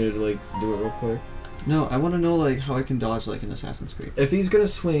 Do you want me to like do it real quick? No, I want to know, like, how I can dodge, like, in Assassin's Creed. If he's gonna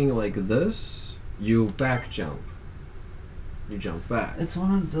swing like this, you back jump. You jump back. It's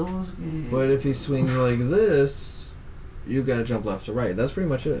one of those games. But if he swings like this, you gotta jump left to right. That's pretty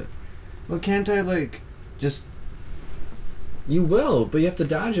much it. Well, can't I, like, just... You will, but you have to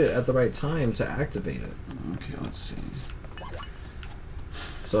dodge it at the right time to activate it. Okay, let's see.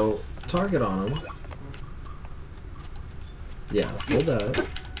 So, target on him. Yeah, hold that.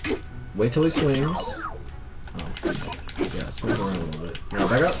 Wait till he swings. Oh. Yeah, swing around a little bit. Now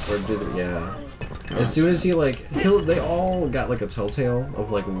back up, or do the, yeah. As soon as he, like, they all got, like, a telltale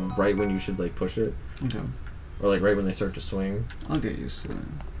of, like, right when you should, like, push it. Okay. Or, like, right when they start to swing. I'll get used to it.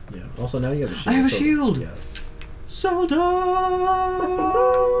 Yeah. Also, now you have a shield. I have a so- shield! Yes. Soldier!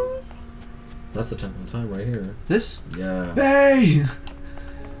 That's the temple of time right here. This? Yeah. Bay!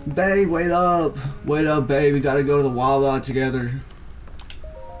 Bay, wait up. Wait up, Bay. We gotta go to the Wawa together.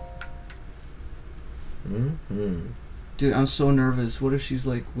 Mm-hmm. Dude, I'm so nervous. What if she's,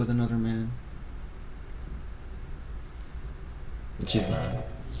 like, with another man? She's not.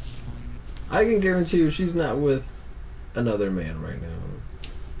 I can guarantee you she's not with another man right now.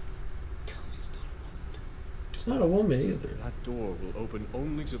 She's not a woman either. That door will open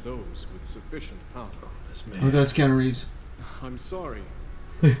only to those with sufficient power. This Oh my god, it's Keanu Reeves. I'm sorry.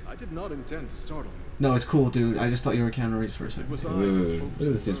 I did not intend to startle you. No, it's cool, dude. I just thought you were Keanu Reeves for a It second. was I Wait, that wait, spoke look to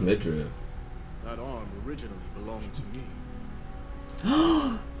at this the dude's bird. midriff. That arm originally belonged to me.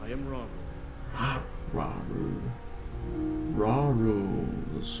 I am Raru. Raru.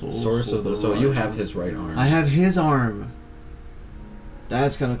 Raru. The Source of the. So you have his right arm. I have his arm.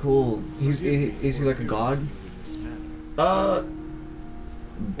 That's kind of cool. Is he like a god?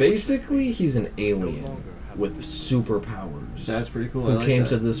 Basically, he's an alien with superpowers. That's pretty cool. I Who like came that.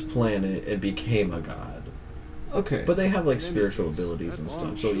 to this planet and became a god. Okay. But they have like spiritual abilities and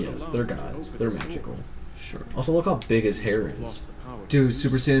stuff. So yes, they're gods. They're magical. Sure. Also, look how big his hair is. Lost the power to Dude, use.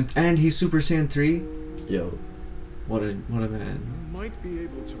 Super Saiyan, and he's Super Saiyan 3. Yo, What a man. You might be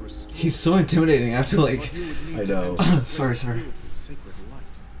able to restore. He's so intimidating. I have to like. But you would need I to know. enter the Sorry, place sir. filled with sacred light.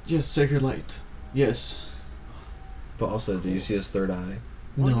 Yes, sacred light. Yes. but also, do you see his third eye?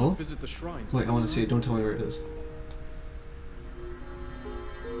 Why No. not visit the shrines Wait, of I want to the see it. sun? Don't tell me where it is.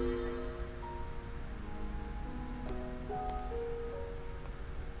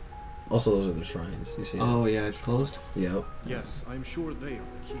 Also, those are the shrines. You see? it? Oh yeah, it's closed. Yep. Yes, I'm sure they are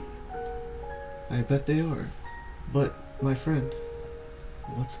the key. I bet they are. But my friend,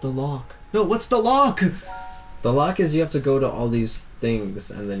 what's the lock? No, what's the lock? The lock is you have to go to all these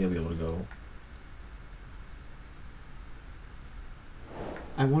things and then you'll be able to go.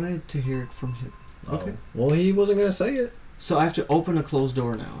 I wanted to hear it from him. Okay. Oh. Well, he wasn't gonna say it. So I have to open a closed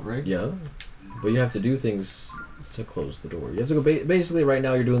door now, right? Yeah. But you have to do things to close the door. You have to go. Basically, right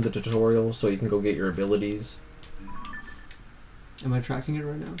now you're doing the tutorial so you can go get your abilities. Am I tracking it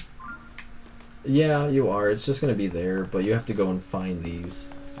right now? Yeah, you are. It's just gonna be there, but you have to go and find these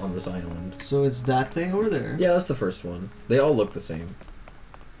on this island. So it's that thing over there. Yeah, that's the first one. They all look the same.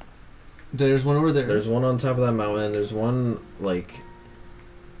 There's one over there. There's one on top of that mountain. There's one like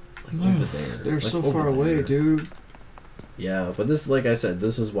over there. They're like, so over far away, there. dude. Yeah, but this, like I said,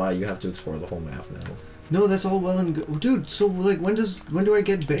 this is why you have to explore the whole map now. No, that's all well and good, dude. So like, when do I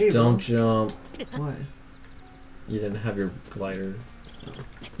get Babe? Don't jump. Why? You didn't have your glider.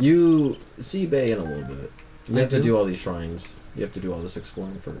 You see Bay in a little bit. You I have to do? do all these shrines. You have to do all this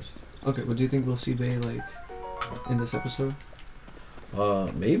exploring first. Okay, but do you think we'll see Babe like in this episode?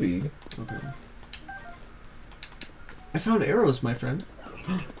 Maybe. Okay. I found arrows, my friend.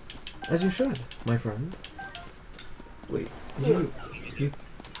 As you should, my friend. Wait, you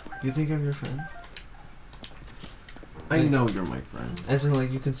think I'm your friend? I know you're my friend. As in, like,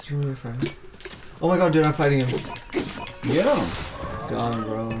 you consider me a friend? Oh my god, dude, I'm fighting him. Get him. got him,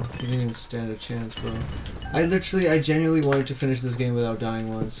 bro. You didn't even stand a chance, bro. I genuinely wanted to finish this game without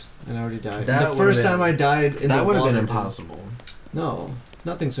dying once, and I already died. That The first would've time I died in the That would have water, been dude. impossible. No,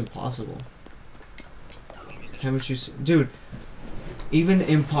 nothing's impossible. Haven't you seen... Dude, even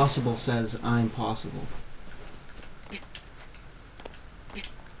impossible says I'm possible.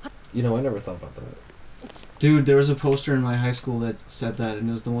 You know, I never thought about that. Dude, there was a poster in my high school that said that, and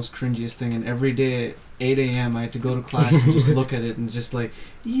it was the most cringiest thing. And every day at 8 a.m. I had to go to class and just look at it and just like,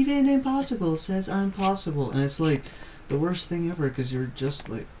 even impossible says I'm possible. And it's like the worst thing ever because you're just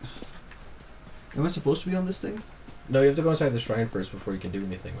like, am I supposed to be on this thing? No, you have to go inside the shrine first before you can do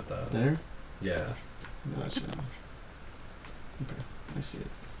anything with that. There? Yeah. Gotcha. Okay, I see it.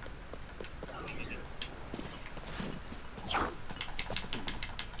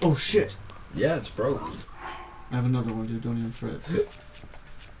 Oh shit! Yeah, it's broke. I have another one, dude. Don't even fret.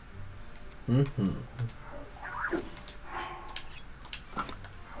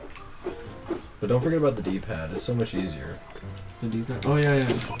 But don't forget about the D-pad. It's so much easier. The D-pad? Oh yeah,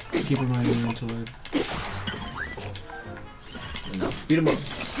 yeah. Keep reminding me until I... No, beat him up.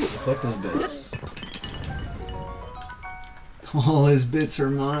 Collect his bits. All his bits are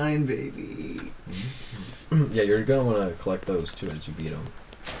mine, baby. Yeah, you're gonna want to collect those too as you beat them.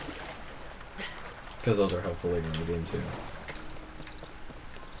 Because those are helpful later in the game too.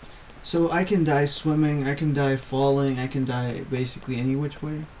 So I can die swimming, I can die falling, I can die basically any which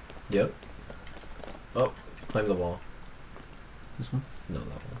way. Yep. Oh, climb the wall. This one? No, that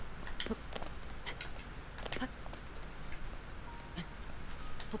one.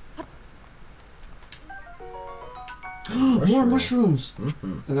 More mushrooms!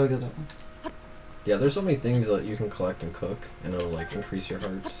 Mm-hmm. I gotta get that one. Yeah, there's so many things that you can collect and cook, and it'll like increase your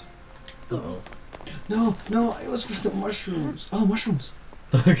hearts. Uh-oh. No, no, it was for the mushrooms. Oh, mushrooms!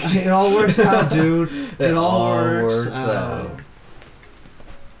 It all works out, dude. It all works out.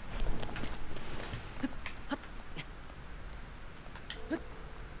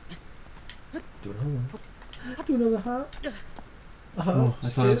 Do another one. Do another heart. Oh, I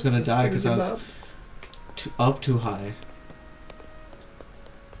thought I was gonna die because I was up too high.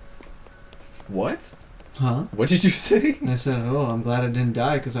 What? Huh? What did you say? And I said, oh, I'm glad I didn't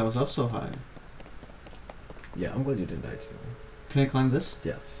die because I was up so high. Yeah, I'm glad you didn't die too. Can I climb this?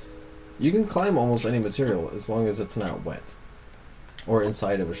 Yes. You can climb almost any material as long as it's not wet. Or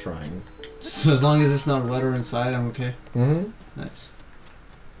inside of a shrine. So as long as it's not wet or inside, I'm okay. Mm-hmm. Nice.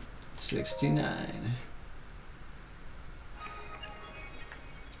 69.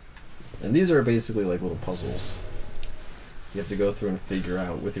 And these are basically like little puzzles. You have to go through and figure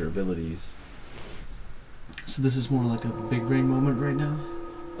out with your abilities. So this is more like a big brain moment right now?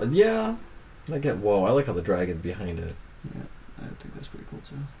 Yeah. I get. Whoa, I like how the dragon behind it. Yeah, I think that's pretty cool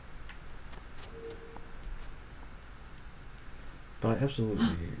too. But I absolutely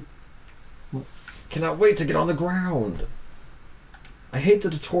What? cannot wait to get on the ground. I hate the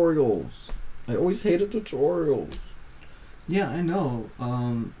tutorials. I always hated tutorials. Yeah, I know.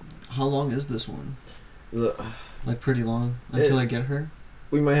 How long is this one? Like pretty long until I get her?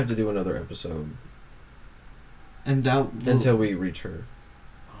 We might have to do another episode And that will... until we reach her.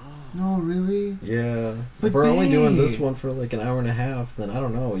 No, really? Yeah. But if we're only doing this babe. one for like an hour and a half, then I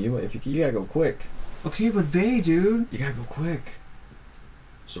don't know. You gotta go quick. Okay, but bae, dude. You gotta go quick.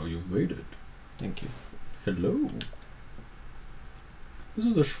 So you made it. Thank you. Hello. This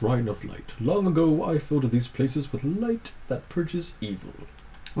is a shrine of light. Long ago, I filled these places with light that purges evil.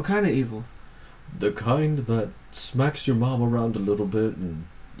 What kind of evil? The kind that smacks your mom around a little bit, and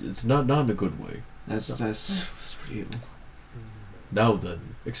it's not in a good way. That's pretty evil. Now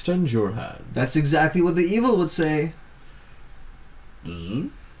then, extend your hand. That's exactly what the evil would say. Zzz.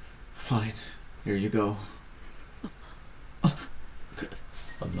 Fine. Here you go.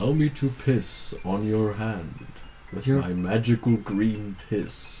 Allow me to piss on your hand with Your- my magical green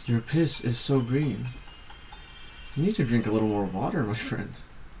piss. Your piss is so green. You need to drink a little more water, my friend.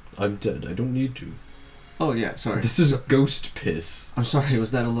 I'm dead. I don't need to. Oh, yeah, sorry. This is ghost piss. I'm sorry,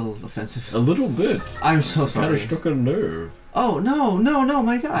 was that a little offensive? A little bit. I'm so Kind sorry. of struck a nerve. Oh, no,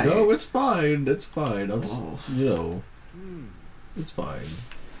 my guy. No, it's fine. It's fine. I'm just, Oh. it's fine.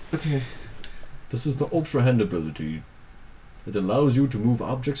 Okay. This is the Ultra Hand ability. It allows you to move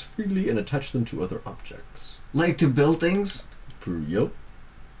objects freely and attach them to other objects. Like to build things? Yep.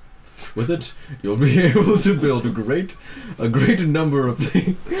 With it, you'll be able to build a great number of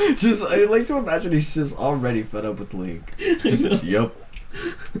things. I like to imagine he's just already fed up with Link. Just, yep.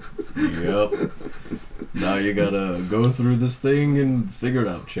 Now you gotta go through this thing and figure it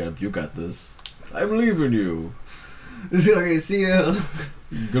out, champ. You got this. I believe in you. Okay, see ya.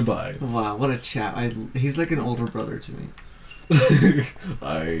 Goodbye. Wow, what a chap. He's like an older brother to me.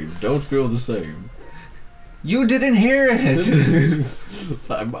 I don't feel the same. You didn't hear it.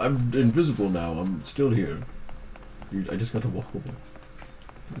 I'm invisible now. I'm still here. I just got to walk away.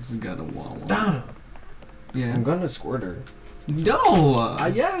 I just got a wall. Donna! Yeah. I'm gonna squirt her. No!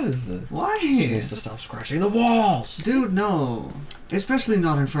 Yes! Why? She needs to stop scratching the walls! Dude, no. Especially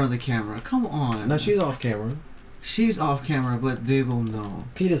not in front of the camera. Come on. Now she's off camera. She's off camera, but they will know.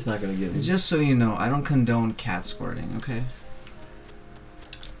 Peter's not gonna get me. Just so you know, I don't condone cat squirting, okay?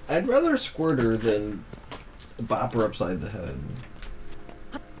 I'd rather squirt her than bop her upside the head.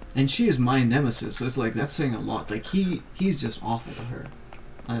 And she is my nemesis, so it's like, that's saying a lot. Like, he's just awful to her.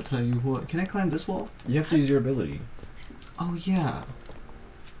 I'll tell you what. Can I climb this wall? You have to use your ability. Oh, yeah.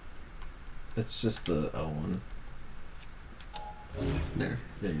 It's just the L1. There.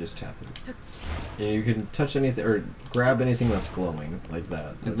 Yeah, you just tap it. And you can touch anything, or grab anything that's glowing, like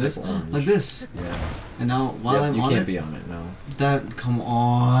that. Like That's this? orange. Like this? Yeah. And now, while I'm you on can't it, be on it, no. that, come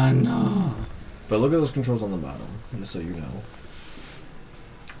on. No. But look at those controls on the bottom, just so you know.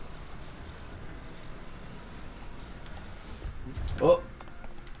 Oh!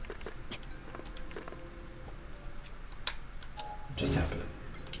 Just tap it.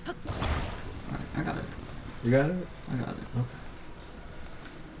 Alright, I got it. You got it? I got it. Okay.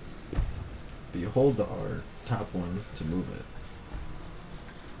 But you hold the R, top one, to move it.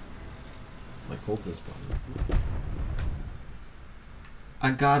 Like, hold this button.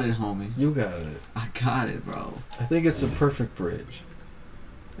 I got it, homie. You got it. I got it, bro. I think it's a perfect bridge.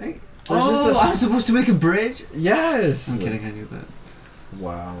 Hey. There's just Oh, a- I'm supposed to make a bridge? Yes! I'm kidding, I knew that.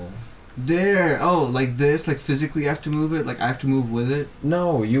 Wow. There. Oh, like this? Like physically I have to move it? Like I have to move with it?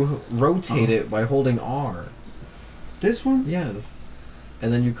 No, you rotate it by holding R. This one? Yes.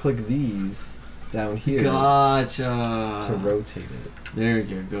 And then you click these down here Gotcha. to rotate it. There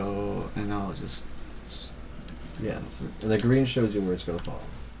you go. And I'll just... Yes. And the green shows you where it's going to fall.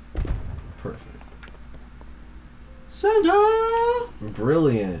 Perfect. Santa!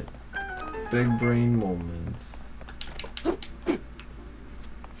 Brilliant. Big brain moments.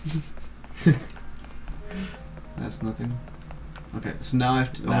 That's nothing. Okay, so now I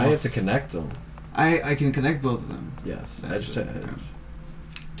have to... Now you have to connect them. I can connect both of them. Yes. That's Edge to it, edge. okay.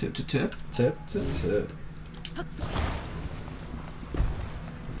 Tip to tip. Tip to tip.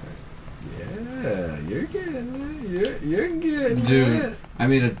 Yeah, you're getting it. You're getting Dude, it. I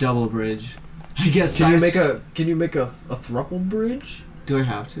made a double bridge. I guess Can size... you make a thruple bridge? Do I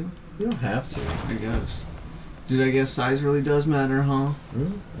have to? You don't have to. I guess. Dude, I guess size really does matter, huh?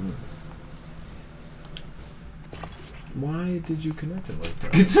 Mm-hmm. Why did you connect it like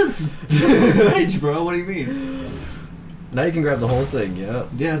that? It's a bridge, bro. What do you mean? Now you can grab the whole thing, yeah.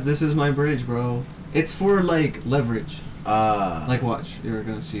 Yes, this is my bridge, bro. It's for, like, leverage. Ah. Like, watch. You're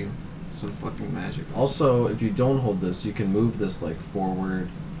gonna see some fucking magic. Also, if you don't hold this, you can move this, like, forward,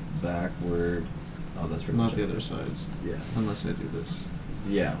 backward. Oh, that's pretty Not much the it. other sides. Yeah. Unless I do this.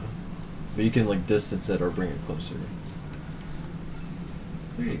 Yeah. But you can, like, distance it or bring it closer.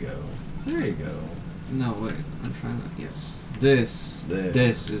 There you go. There you go. No, wait. I'm trying to... Yes.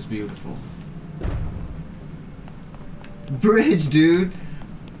 This is beautiful. Bridge, dude!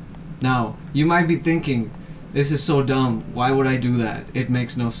 Now, you might be thinking, this is so dumb. Why would I do that? It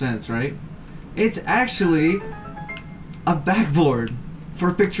makes no sense, right? It's actually a backboard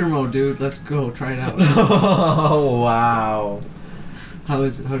for picture mode, dude. Let's go. Try it out. Oh, wow. How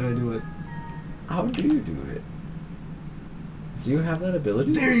is it? How did I do it? How do you do it? Do you have that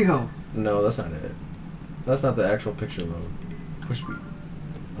ability? There you go. No, that's not it. That's not the actual picture mode. Push B.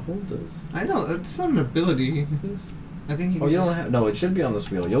 Hold this. I know. It's not an ability. I think Oh, you don't have... No, it should be on this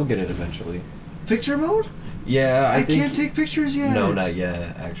wheel. You'll get it eventually. Picture mode? Yeah, I think... can't take pictures yet. No, not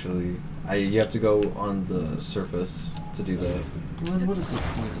yet, actually. You have to go on the surface to do that. What is the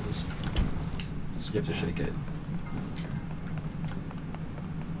point of this? You have to shake it. Okay.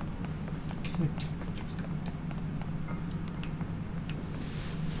 Can I take pictures?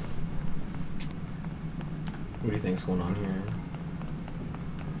 What do you think's going on here?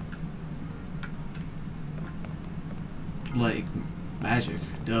 Like magic,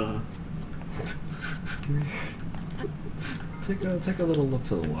 duh. Take a little look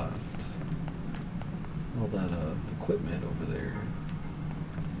to the left. All that equipment over there.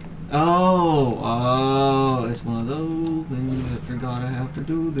 Oh, it's one of those things. I forgot I have to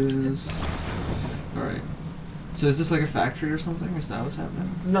do this. All right. So is this like a factory or something? Is that what's happening?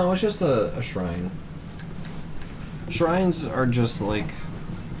 No, it's just a shrine. Shrines are just like,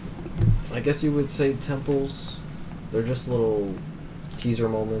 I guess you would say temples. They're just little teaser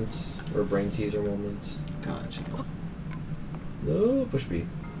moments, or brain teaser moments. Gotcha. No, push B.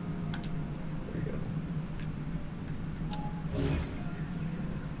 There you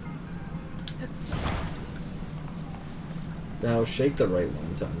Now shake the right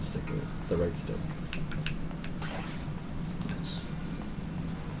one to unstick it. The right stick.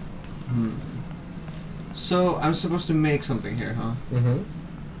 So I'm supposed to make something here, huh? Mm-hmm.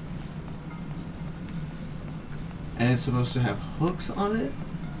 And it's supposed to have hooks on it?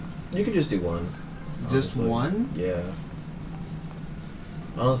 You could just do one. Just honestly. one? Yeah.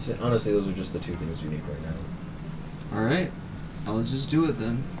 Honestly, those are just the two things you need right now. Alright. I'll just do it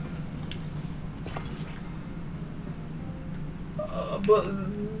then. But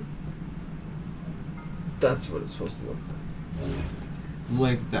that's what it's supposed to look like.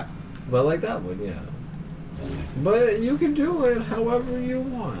 Like that. Well, like that one, yeah. But you can do it however you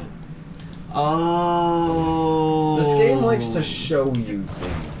want. Oh. This game likes to show you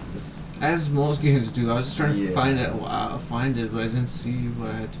things. As most games do. I was just trying to Yeah. find it, but I didn't see what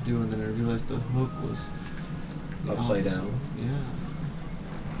I had to do, and then I realized the hook was the Upside opposite. down. Yeah.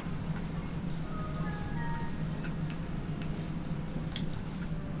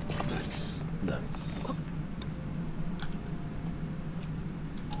 Nice. Nice.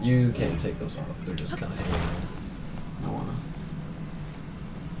 You can't take those off. They're just kind of hanging out. I wanna.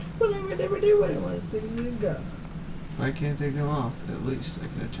 Whatever they do, what it was, things you got. If I can't take them off, at least I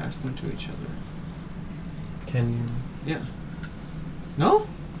can attach them to each other. Can you? Yeah. No?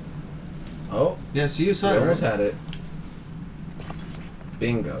 Oh, Yeah, see, you saw we it. almost right? had it.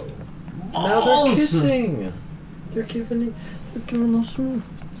 Bingo. Now they're Balls! kissing. They're giving a little smooth.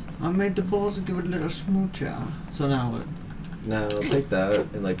 I made the balls and give it a little smoocher. So now what? Now take that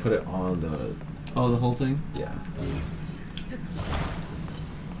and like put it on the Oh, the whole thing? yeah.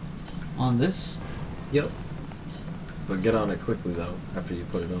 On this? Yep. But get on it quickly though after you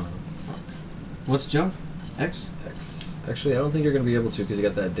put it on. Fuck. What's jump? X? X. Actually, I don't think you're gonna be able to because you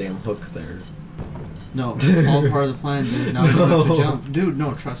got that damn hook there. No, it's all part of the plan, dude. Now we have to No. jump. Dude,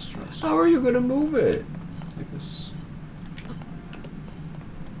 no, trust. How are you gonna move it? Like this.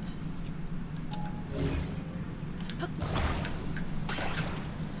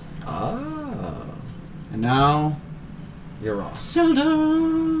 Ah, And now... you're off.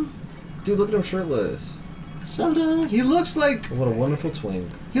 Zelda! Dude, look at him shirtless. Zelda! He looks like... What a wonderful twink.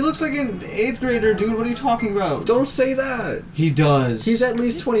 He looks like an 8th grader, dude. What are you talking about? Don't say that. He does. He's at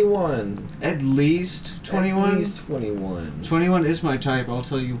least 21. At least 21? At least 21. 21 is my type, I'll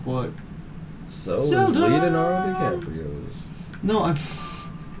tell you what. So is Zelda! Leonardo DiCaprio's. No,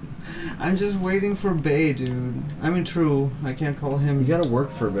 I'm just waiting for Bay, dude. I mean, true. I can't call him... You gotta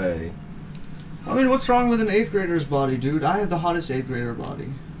work for Bay. I mean, what's wrong with an 8th grader's body, dude? I have the hottest 8th grader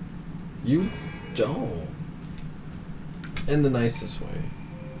body. You don't. In the nicest way.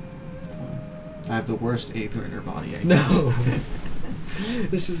 I have the worst 8th grader body, I guess. No.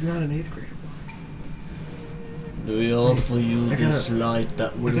 This is not an 8th grader body. We offer you I this gotta- light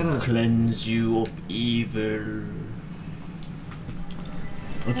that will gotta- cleanse you of evil.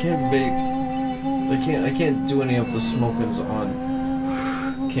 I can't vape. I can't do any of the smokings on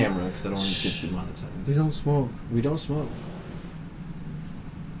camera because I don't want to get demonetized. We don't smoke. We don't smoke.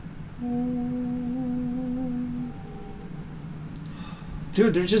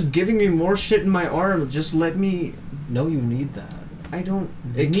 Dude, they're just giving me more shit in my arm. Just let me... No, you need that. I don't...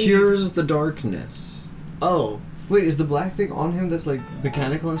 It need- cures the darkness. Oh. Wait, is the black thing on him that's like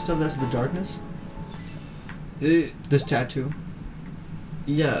mechanical and stuff, that's the darkness? This tattoo?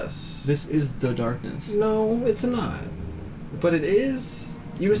 Yes. This is the darkness. No, it's not. But it is.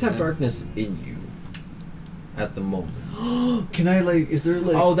 You just have Okay. darkness in you. At the moment. Can I like... Is there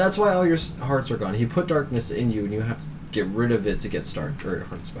like... Oh, that's why all your hearts are gone. He put darkness in you, and you have to get rid of it to get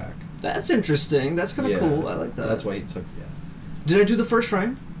hearts back. That's interesting. That's kind of Yeah. cool. I like that. That's why he took. Yeah. Did I do the first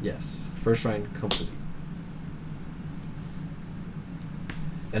shrine? Yes. First shrine complete.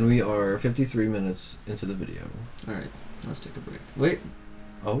 And we are 53 minutes into the video. Alright, let's take a break. Wait.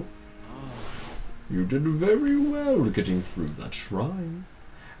 Oh. You did very well getting through that shrine.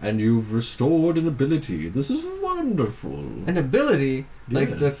 And you've restored an ability. This is wonderful. An ability?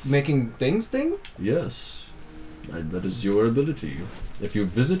 Like the Yes. making things thing? Yes. And that is your ability. If you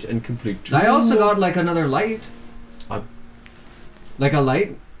visit and complete 2 I also got like another light. I- Like a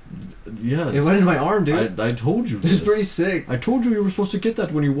light? Yes. It went in my arm, dude. I told you This this. is pretty sick. I told you were supposed to get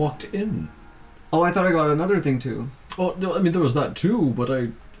that when you walked in. Oh, I thought I got another thing too. Oh, no, I mean, there was that too, but I...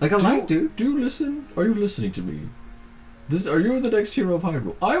 Like a light, dude. Do you listen? Are you listening to me? Are you the next hero of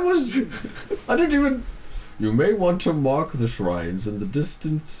Hyrule? I was... I didn't even... You may want to mark the shrines in the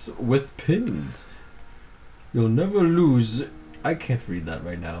distance with pins. You'll never lose... I can't read that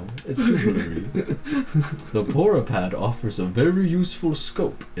right now. It's too blurry. The Porapad offers a very useful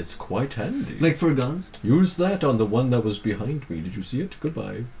scope. It's quite handy. Like for guns? Use that on the one that was behind me. Did you see it?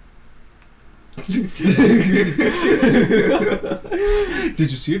 Goodbye. Did you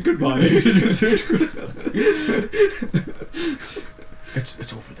see it? Goodbye. Did you see it?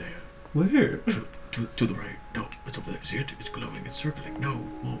 It's over there. Where? To the right. No, it's over there. See it? It's glowing. It's circling. No,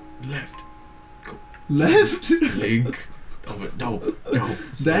 left. Go. Left? Link. Over. No.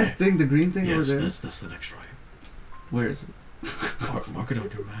 It's That there. thing, the green thing over there? Yes, that's the next right. Where is it? Mark it on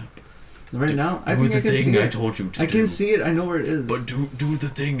your map. Right now? I do think the I can thing see I it. told you to I do. can see it. I know where it is. But do the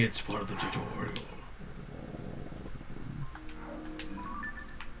thing. It's part of the tutorial.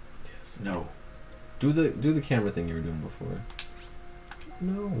 Yes. No. Do the camera thing you were doing before.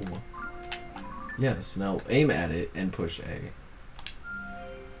 No. Yes. Now aim at it and push A.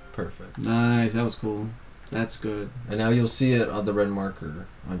 Perfect. Nice. That was cool. That's good. And now you'll see it on the red marker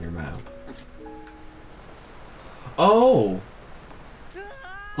on your map. Oh!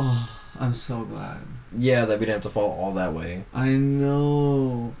 Oh, I'm so glad. Yeah, that we didn't have to fall all that way. I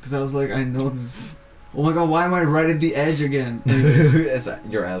know. Because I was like, I know this. Oh my god, why am I right at the edge again?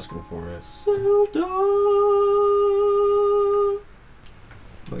 You're asking for it. Zelda!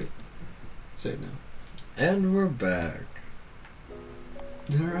 Wait. Save now. And we're back.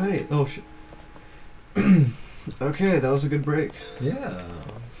 Alright. Oh shit. Okay, that was a good break. Yeah.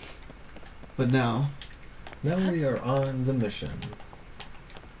 But now, Now we are on the mission.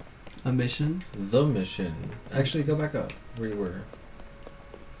 a mission. The mission. Actually, go back up where you were.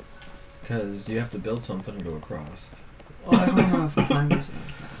 Because you have to build something to go across. Oh, I don't know if I find this.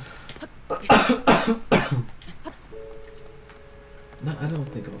 No, I don't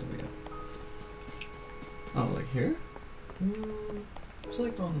think all the way up. Oh, like here? It's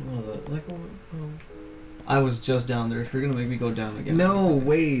like on one of the... Like I was just down there. If you're gonna make me go down again. No,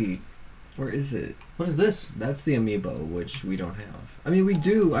 wait. Where is it? What is this? That's the amiibo, which we don't have. I mean, we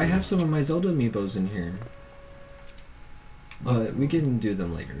do. I have some of my Zelda amiibos in here. But we can do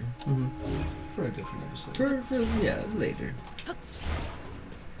them later. Mm-hmm. For a different episode. Yeah, later.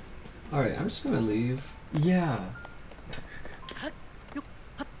 Alright, I'm just gonna leave. Yeah.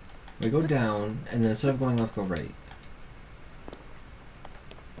 We go down, and then instead of going left, go right.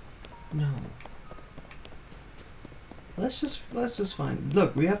 No. Let's just find.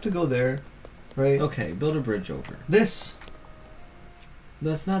 Look, we have to go there, right? Okay, build a bridge over. This.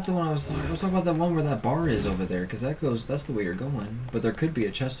 That's not the one I was talking. I was talking about the one where that bar is over there, because that goes. That's the way you're going. But there could be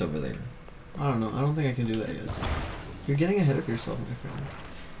a chest over there. I don't know. I don't think I can do that yet. You're getting ahead of yourself, my friend.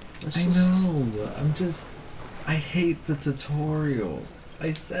 I know. I'm just. I hate the tutorial.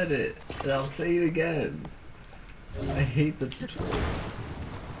 I said it, and I'll say it again. I hate the tutorial.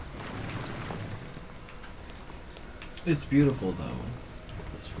 It's beautiful though.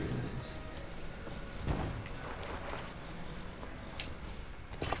 It's really nice.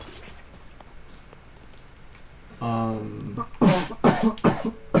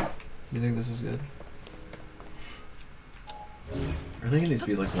 You think this is good? I think it needs to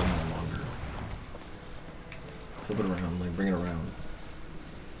be like one more longer. Flip it around, like bring it around.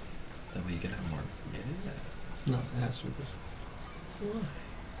 That way you can have more. Yeah. No, it has to be this. Why?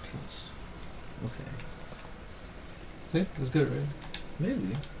 Trust. Okay. See? It's good, right?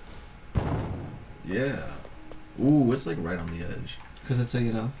 Maybe. Yeah. Ooh, it's like right on the edge. Because it's a,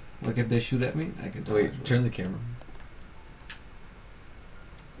 you know, like if they shoot at me, I can dodge. Wait, turn the camera.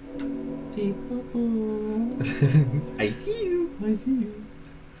 I see you. I see you.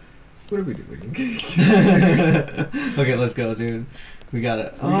 What are we doing? Okay, let's go, dude. We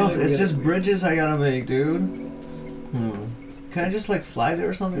gotta. It's just bridges I gotta make, dude. Can I just like fly there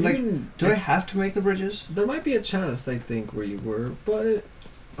or something? Like, do I have to make the bridges? There might be a chest, I think, where you were, but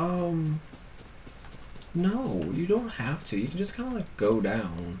no, you don't have to. You can just kind of like go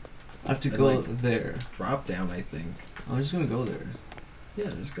down. I have to And, go like, there. Drop down, I think. I'm just gonna go there. Yeah,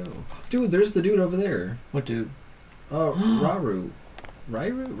 just go. Dude, there's the dude over there. What dude? Ryu?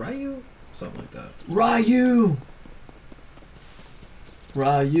 Something like that. Ryu!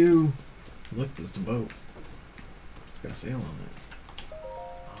 Ryu! Look, there's the boat. It's got a sail on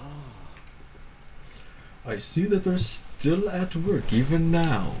it. I see that they're still at work, even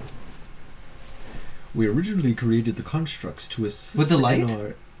now. We originally created the constructs to assist With the in light?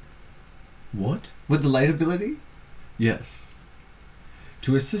 our... What? With the light ability? Yes.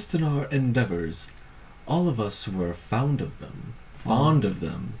 To assist in our endeavors. All of us were fond of them. Fond of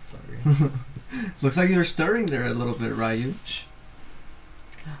them. Sorry. Looks like you're stirring there a little bit, Ryu. Shh.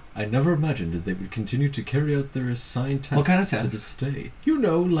 I never imagined that they would continue to carry out their assigned tasks What kind of to tasks? this day. You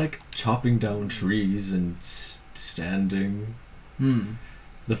know, like chopping down trees and standing.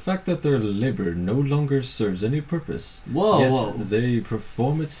 The fact that their labor no longer serves any purpose, Whoa. they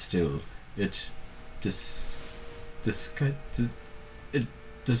perform it still. It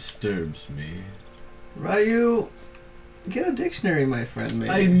disturbs me. Ryu, get a dictionary, my friend, maybe.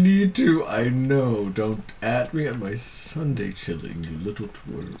 I need to, I know. Don't at me at my Sunday chilling, you little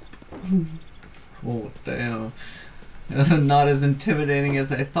twerp. Oh, damn. Not as intimidating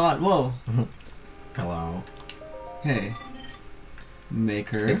as I thought. Whoa. Hello. Hey.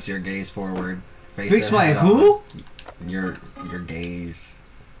 Maker. Fix your gaze forward. Fix it my head who? on. Your gaze.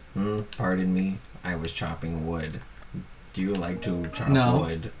 Pardon me. I was chopping wood. Do you like to chop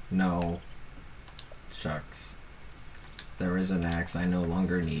wood? No. Shucks. There is an axe I no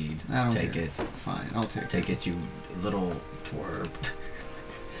longer need. I don't take care. it. Fine, I'll take it. Take it, you little twerp.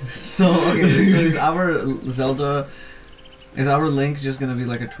 So, okay, so is our Zelda... Is our Link just gonna be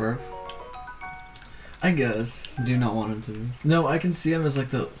like a twerp? I guess. Do you not want him to be? No, I can see him as like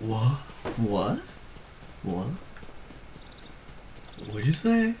the... What? What? What? What'd you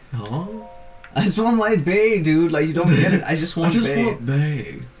say? Huh? I just want my bae, dude. Like, you don't get it. I just want I just bae. want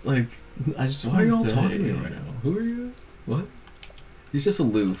bae. Like, I just why want are y'all bae. talking to me right now? Who are you? What? He's just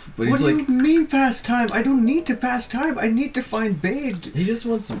aloof, but What he's do like... you mean pass time? I don't need to pass time. I need to find bae. He just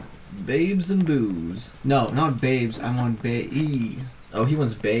wants babes and booze. No, not babes. I want bae. Oh, he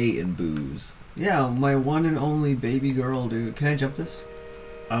wants bae and booze. Yeah, my one and only baby girl, dude. Can I jump this?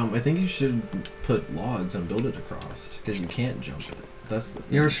 I think you should put logs and build it across, because you can't jump it. That's the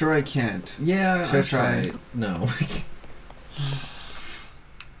thing. You're sure I can't? Yeah, Should I try it? No.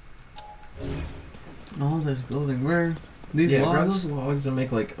 All this building. Where? These yeah, grab logs? those logs and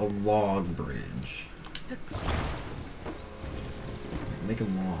make like a log bridge. Make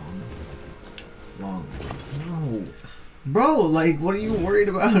them long. Long. No. Bro, like, what are you worried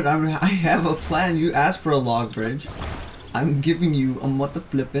about? I have a plan. You asked for a log bridge. I'm giving you a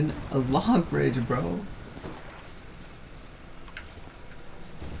a log bridge, bro.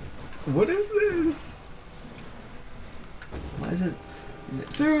 What is this? Why is it?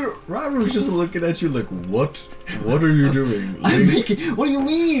 Dude, Raru's just looking at you like, what? What are you doing? I'm Link, making. What do you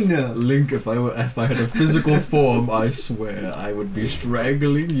mean? Link, if I had a physical form, I swear I would be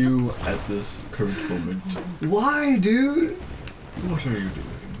strangling you at this current moment. Why, dude? What are you doing?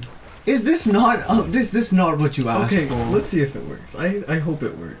 Is this not this not what you asked Okay, for? let's see if it works. I hope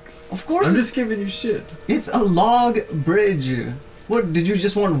it works. Of course, I'm just giving you shit. it's a log bridge. What? Did you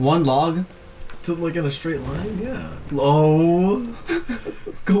just want one log? To like in a straight line? Yeah. Oh,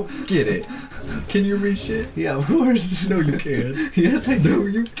 go get it. Can you reach it? Yeah, of course. No, you can't. Yes, I No,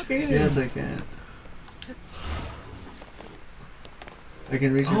 can. you can't. Yes, I can. I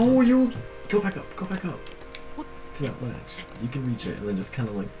can reach it. Oh, you go back up. Go back up to that ledge. You can reach it and then just kind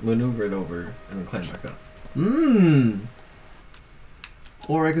of like maneuver it over and then climb back up. Mmm.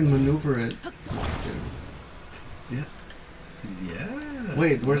 Or I can maneuver it. Yeah. Yeah.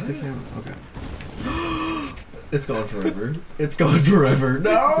 Wait, where's the camera? Okay. It's gone forever. It's gone forever.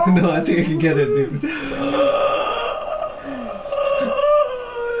 No. No, I think I can get it, dude.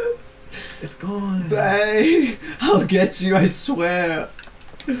 It's gone. Bae, I'll get you, I swear.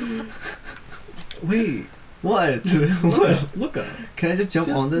 Wait. What? Look What? up. Look up. Can I just jump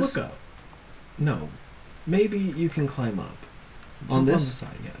on this? Look up. No. Maybe you can climb up. Jump On this? On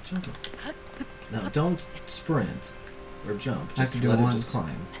the side, yeah. Jump up. No, don't sprint or jump. I have Just to do let it it once. just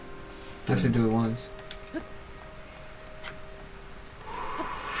climb. I should do it once.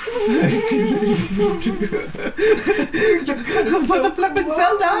 For the flippin'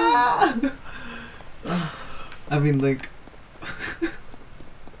 Zelda! I mean, like,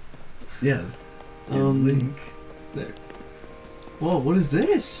 Yes. Link. There. Whoa, what is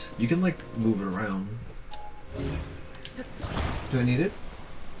this? You can like move it around. Do I need it?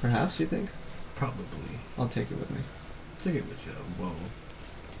 Perhaps, you think? Probably. I'll take it with me. Take it with you. Whoa.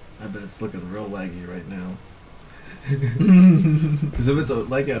 I bet it's looking real laggy right now. Because if it's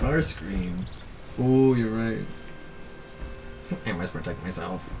like on our screen. Oh, you're right. I must protect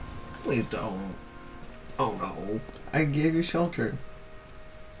myself. Please don't. Oh no. I gave you shelter.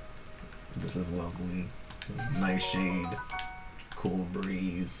 This is lovely. Nice shade. Cool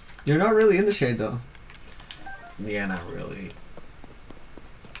breeze. You're not really in the shade, though. Yeah, not really.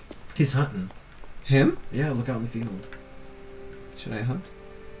 He's hunting. Him? Yeah, look out in the field. Should I hunt?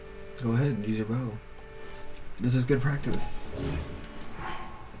 Go ahead and use your bow. This is good practice.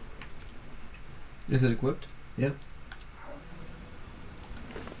 Is it equipped? Yep.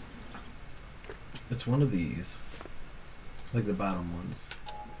 It's one of these. Like the bottom ones.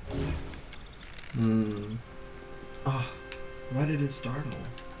 Hmm. Oh, why did it startle?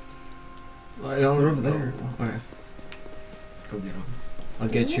 I don't They're over there. Okay. Go get them. I'll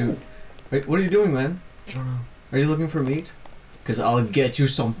get you. Wait, what are you doing, man? I don't know. Are you looking for meat? Cause I'll get you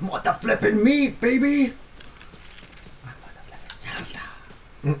some mother flippin' meat, baby! I'm mother flippin' Zelda.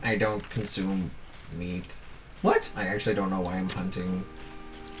 I don't consume meat. What? I actually don't know why I'm hunting.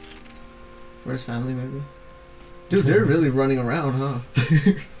 For his family, maybe? Dude, they're really running around, huh?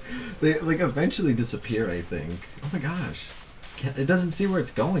 They like eventually disappear, I think. Oh my gosh. It doesn't see where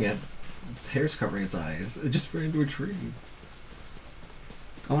it's going at. Its hair's covering its eyes. It just ran into a tree.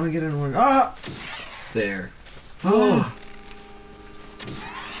 I want to get in one. Ah! There. Oh!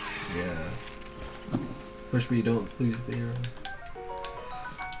 Yeah. Push me, don't lose the arrow.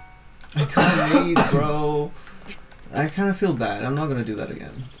 I can't read, bro. I kind of feel bad. I'm not going to do that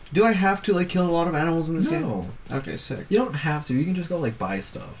again. Do I have to, like, kill a lot of animals in this game? No. Okay, sick. You don't have to. You can just go, like, buy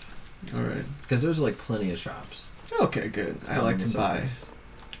stuff. Alright. Because there's, like, plenty of shops. Okay, good. I like to buy.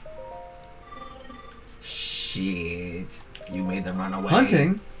 Shit. You made them run away.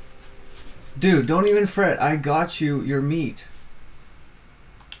 Hunting? Dude, don't even fret. I got you your meat.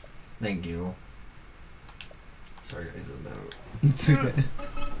 Thank you. Sorry, guys. No. It's okay.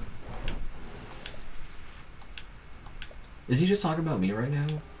 Is he just talking about me right now?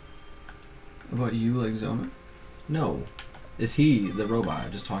 About you, like Zona? No. Is he, the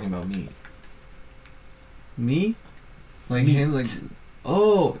robot, just talking about me? Me? Like Meat. him, like...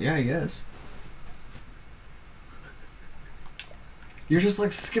 Oh, yeah, I guess. You're just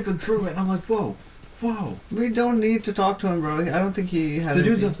like skipping through it, and I'm like, whoa, whoa. We don't need to talk to him, bro. I don't think he had The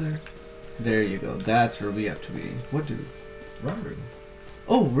dude's anything. up there. There you go. That's where we have to be. What dude? Robert.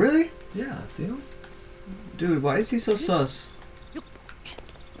 Oh, really? Yeah, see him? Dude, why is he so sus?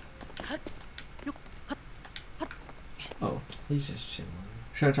 Oh, He's just chilling.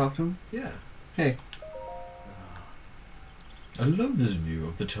 should I talk to him? Yeah. Hey. I love this view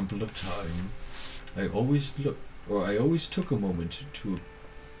of the Temple of Time. I always took a moment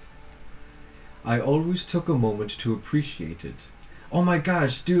to appreciate it. Oh my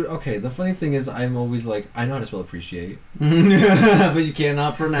gosh, dude, okay, the funny thing is I'm always like, I know how to spell appreciate. But you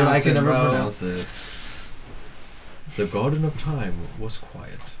cannot pronounce it, But I can never bro. pronounce it. The Garden of Time was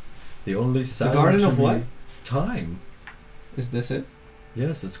quiet. The only sound Garden to of what? me- Time. Is this it?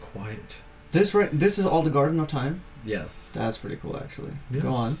 Yes, it's quiet. This is all the Garden of Time? Yes. That's pretty cool, actually. Yes,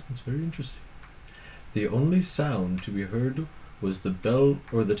 Go on. It's very interesting. The only sound to be heard was the bell,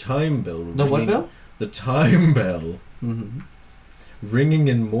 or the time bell. The what bell? The time bell, Mm-hmm. ringing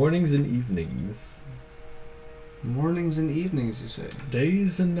in mornings and evenings, Mornings and evenings, you say?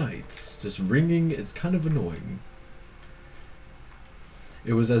 days and nights, just ringing. It's kind of annoying.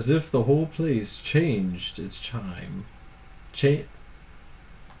 It was as if the whole place changed its chime.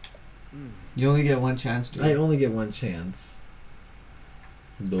 You only get one chance, dude. I only get one chance.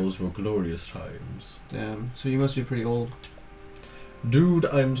 Those were glorious times. Damn. So you must be pretty old. Dude,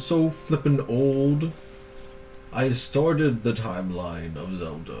 I'm so flippin' old. I started the timeline of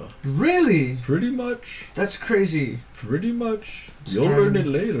Zelda. Really? Pretty much. That's crazy. Pretty much. You'll Starting- learn it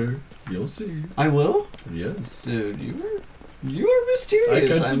later. You'll see. I will? Yes. Dude, you are I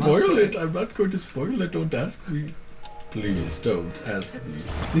mysterious. can't must spoil say. it. I'm not going to spoil it. Don't ask me. Please don't ask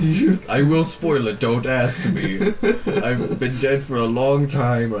me. I will spoil it. Don't ask me. I've been dead for a long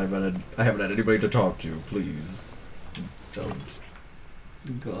time. I haven't had anybody to talk to. Please don't.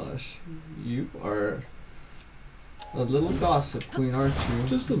 Gosh, you are a little gossip queen, aren't you?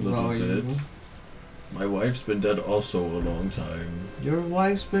 Just a little Bro, bit. you- My wife's been dead also a long time. Your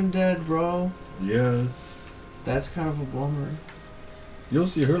wife's been dead, bro. Yes. That's kind of a bummer. You'll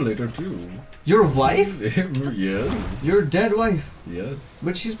see her later too. Your wife? Yes. Your dead wife. Yes.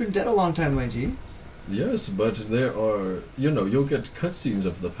 But she's been dead a long time, my G. Yes, but there are, you'll get cutscenes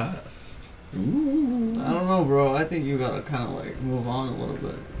of the past. Ooh. I don't know, bro. I think you gotta kind of like move on a little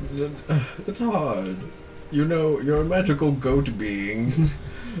bit. It's hard. You're a magical goat being,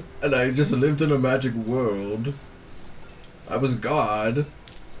 and I just lived in a magic world. I was God.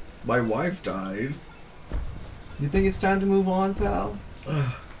 My wife died. You think it's time to move on, pal?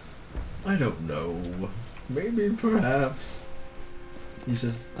 I don't know. Maybe, perhaps. He's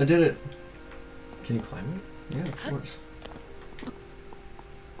just... I did it. Can you climb it? Yeah, of course.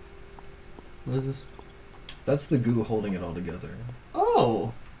 What is this? That's the goo holding it all together.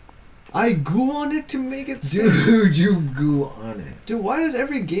 Oh! I goo on it to make it stick. Dude, you goo on it. Dude, why does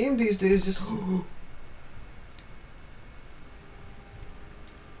every game these days just...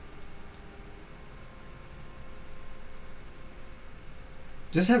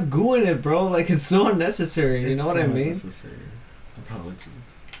 just have goo in it, bro. Like, it's so unnecessary. You know what I mean? Necessary. Apologies.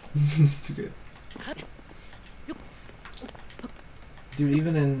 It's good. Dude,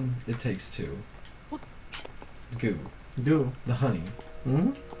 even in It Takes Two. Goo. Goo. The honey.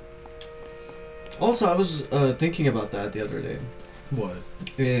 Hmm. Also, I was thinking about that the other day. What?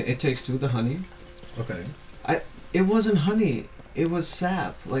 It Takes Two, the honey. Okay. It wasn't honey. it was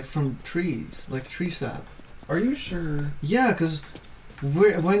sap, like from trees, like tree sap. Are you sure? Yeah, cause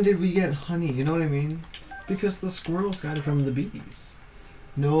when did we get honey? You know what I mean? Because the squirrels got it from the bees.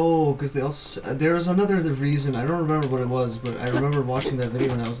 No, because they also there was another reason. I don't remember what it was, but I remember watching that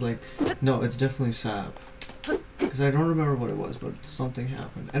video and I was like, no, it's definitely sap. Because I don't remember what it was, but something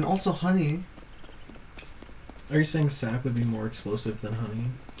happened. And also honey. Are you saying sap would be more explosive than honey?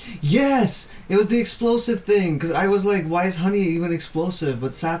 Yes, it was the explosive thing. Because I was like, why is honey even explosive?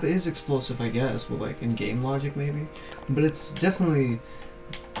 But sap is explosive, I guess. Well, like in game logic, maybe. But it's definitely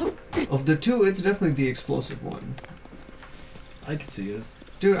of the two. It's definitely the explosive one. I can see it.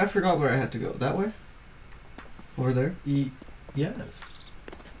 Dude, I forgot where I had to go. That way? Over there? Yes.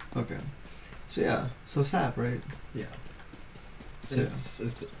 Okay. So yeah, so sap, right? Yeah. So,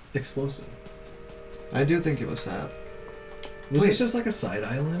 It's explosive. I do think it was sap. Was Wait. this just like a side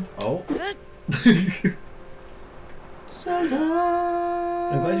island? Oh.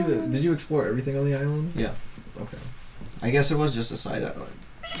 I'm glad you... Did you explore everything on the island? Yeah. Okay. I guess it was just a side island.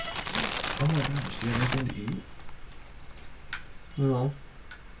 Oh my gosh, do you have anything to eat? No.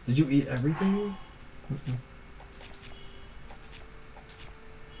 Did you eat everything?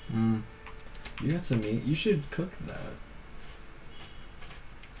 Mm. You got some meat. You should cook that.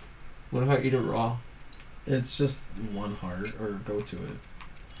 What if I eat it raw? It's just 1 heart, or go to it.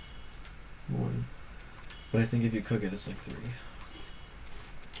 One. But I think if you cook it, it's like 3.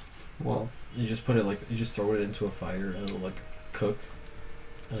 Well, You just put it like, you just throw it into a fire and it'll like cook,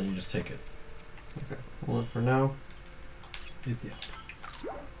 and then you just take it. okay. Well, for now. Yeah.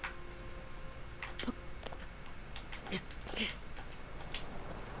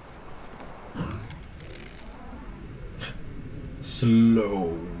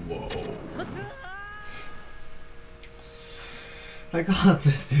 Slow-mo. I got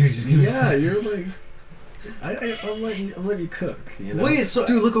this, dude. Just give me a Yeah, second. you're like... I'm letting you cook, you know? Wait, so...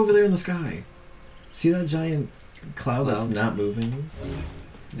 Dude, look over there in the sky. See that giant cloud that's Cloud? not moving?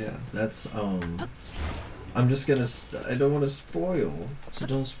 Yeah. That's, I'm just gonna... I don't want to spoil, So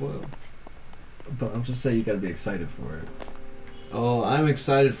don't spoil. but I'm just saying you gotta be excited for it. Oh, I'm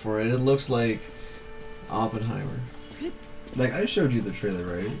excited for it. It looks like Oppenheimer. Like, I showed you the trailer,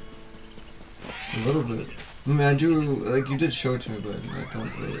 right? A little bit. I mean, I do... Like, you did show it to me, but I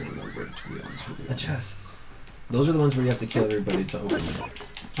don't really remember it, to be honest with you. A chest. Those are the ones where you have to kill everybody to open it.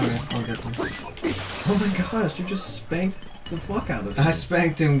 Okay, I'll get them. Oh my gosh, you just spanked the fuck out of him. I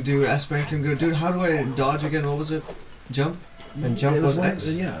spanked him, dude. I spanked him good. Dude, how do I dodge again? What was it? Jump? And jump It was one- X?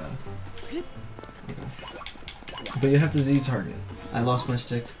 Yeah. But you have to Z target. I lost my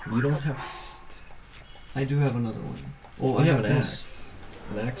stick. You don't have... I do have another one. Oh, You I have have an this. axe.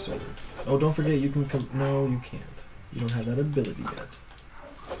 An axe sword. Oh, don't forget you can come... No, you can't. You don't have that ability yet.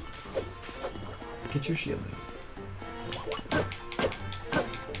 Get your shielding.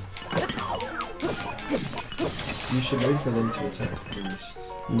 You should wait for them to attack first.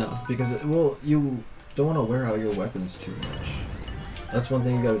 No. Because, well, you don't want to wear out your weapons too much. That's one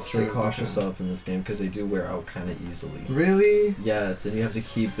thing you gotta stay True, cautious okay. of in this game, because they do wear out kind of easily. Really? Yes, and you have to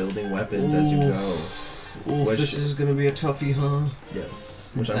keep building weapons as you Ooh. go. Ooh, Which- this is gonna be a toughie, huh? Yes.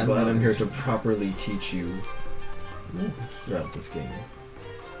 Which I'm I'm glad I'm here not- to properly teach you throughout this game.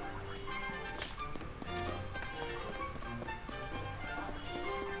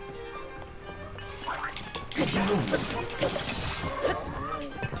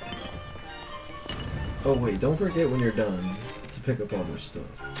 Oh wait, don't forget when you're done to pick up all their stuff.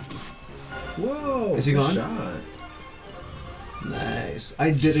 Whoa! Is he good gone? Shot. Nice.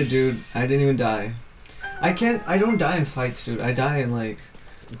 I did it, dude. I didn't even die. I don't die in fights, dude. I die in, like...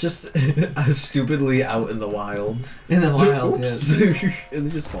 Just stupidly out in the wild. In the wild, Oops. yes. And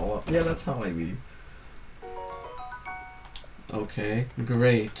they just fall off. Yeah, that's how I be. Okay,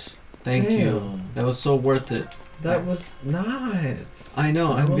 great. Thank you. Damn. That was so worth it. That was not. I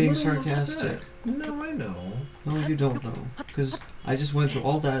know, I'm a being little sarcastic. upset. No, I know. No, you don't know. Because I just went through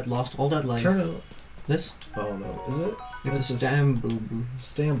all that, lost all that life. Turn it. This? Oh no, is it? It's It's a a stam boo.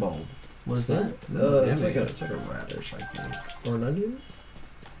 Stam bulb. What is that? It's Yummy. like a radish, I think, or an onion.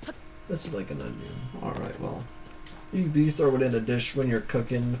 It's like an onion. Alright, well. You throw it in a dish when you're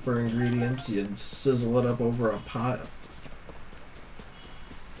cooking for ingredients. You sizzle it up over a pot.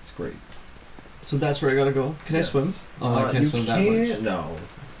 It's great. So that's where I gotta go. Can I Yes. swim? Oh, I can't you swim that can't- much. No.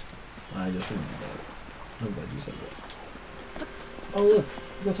 I just remembered that. I'm glad you said that. Oh look,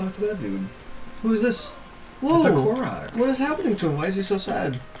 go talk to that dude. Who is this? Whoa! It's a Korok. What is happening to him? Why is he so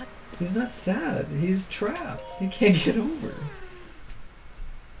sad? He's not sad. He's trapped. He can't get over.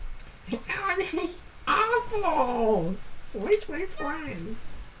 Awful! Where's my friend?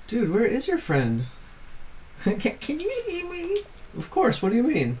 Dude, where is your friend? Can you see me? Of course. What do you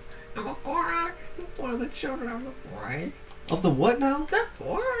mean? I'm a Korak, one of the children of the forest. Of the what now? The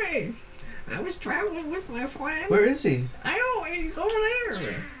forest! I was traveling with my friend. Where is he? I know, he's over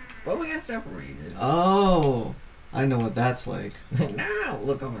there. But we got separated. Oh, I know what that's like. Now,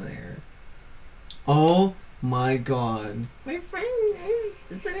 look over there. Oh my god. My friend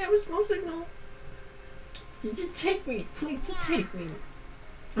said I was smoke signal. Just take me, please, just take me.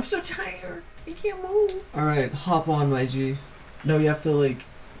 I'm so tired. I can't move. Alright, hop on, my G. No, you have to like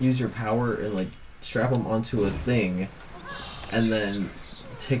use your power and like strap him onto a thing, and then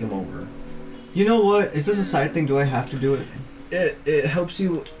take him over. You know what? Is this a side thing? Do I have to do it? It helps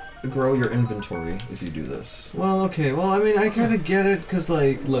you grow your inventory if you do this. Well, okay. Well, I mean, I kind of get it, cause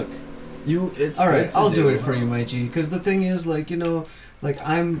like, look. It's Alright, I'll do it for you, my G. Cause the thing is, like, you know, like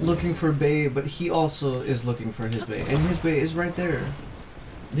I'm looking for Bae, but he also is looking for his Bae, and his Bae is right there.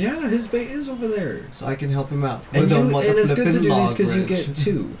 Yeah, his bait is over there. So I can help him out. And, with and it's good to do these because you bridge. get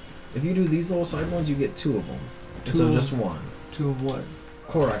 2. If you do these little side ones, you get 2 of them. So just 1. 2 of what?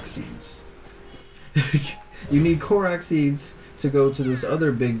 Korak seeds. You need Korak seeds to go to this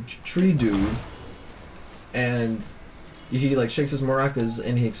other big tree dude, and he like shakes his maracas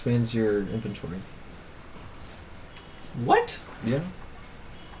and he expands your inventory. What? Yeah,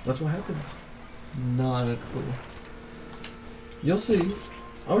 that's what happens. Not a clue. You'll see.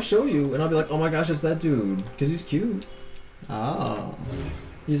 I'll show you, and I'll be like, oh my gosh, it's that dude, because he's cute. Oh.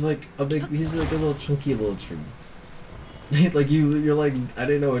 He's like a little chunky little tree. Like you're like, I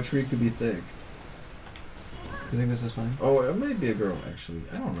didn't know a tree could be thick. You think this is fine? Oh, it might be a girl actually.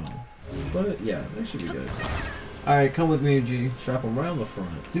 I don't know, but yeah, that should be good. Alright, come with me, G. Strap him around the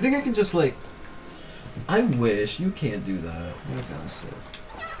front. Do you think I can just like... I wish you can't do that. You're kind of sick.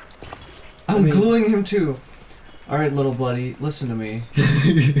 I'm gluing him too. Alright, little buddy, listen to me.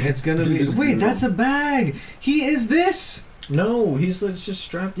 It's gonna be... Wait, that's a bag! He is this! No, he's like just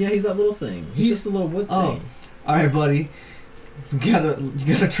strapped. Yeah, he's that little thing. He's just a little wood thing. Alright, buddy. You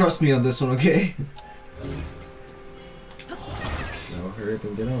gotta trust me on this one, okay? Now hurry up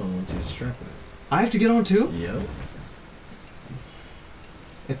and get on once he's strapped it. I have to get on too? Yep.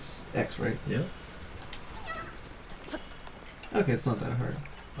 It's X, right? Yep. Okay, it's not that hard.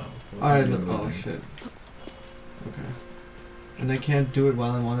 Oh. Alright, look. Oh, shit. Okay. And I can't do it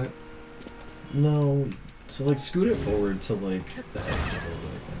while I'm on it? No. So like scoot it forward to like the edge of it,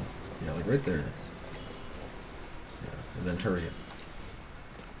 I think. Yeah, like right there. Yeah, and then hurry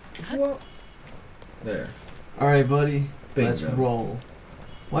up. Well, there. Alright, buddy. Bingo. Let's roll.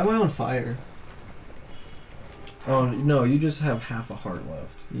 Why am I on fire? Oh no, you just have half a heart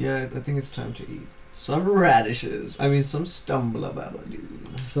left. Yeah, I think it's time to eat. Some radishes. I mean, some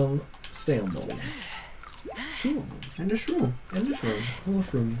stumbleababadoo. Some stamble. 2 of them. And a shroom. And a shroom. A little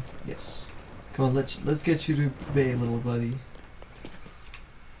shroomy. Yes. Come on, let's get you to Bay, little buddy.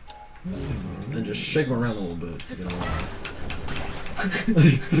 And just shake him around a little bit to get him around.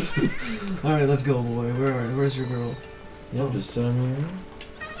 Alright, let's go, boy. Where's your girl? Yep, just sit him here.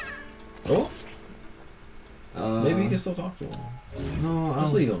 Oh! Maybe you can still talk to him. No,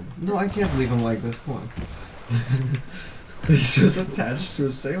 Just leave him. No, I can't leave him like this. Come on. He's just attached to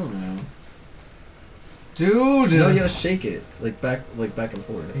a sail now. Dude! No, you gotta shake it. Like back and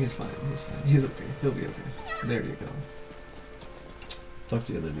forth. He's fine. He's fine. He's okay. He'll be okay. There you go. Talk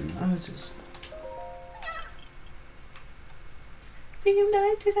to the other dude. I was just...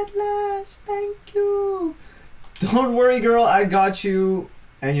 Reunited at last. Thank you. Don't worry, girl. I got you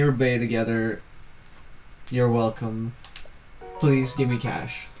and your Bae together. You're welcome. Please give me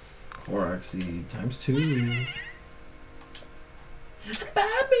cash. Or actually, ×2.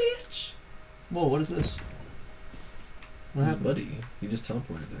 Bad bitch. Whoa, what is this? What His happened? buddy. He just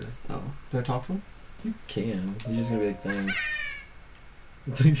teleported there. Oh, do I talk to him? You can. He's just gonna be like,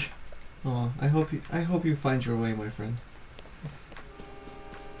 thanks. Oh, I hope you find your way, my friend.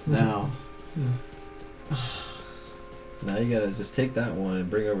 Now. Now you gotta just take that one and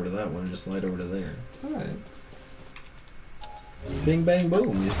bring it over to that one and just slide over to there. Alright. Bing bang boom,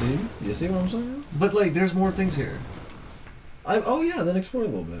 you see? You see what I'm saying? But like, there's more things here. Oh yeah, then explore a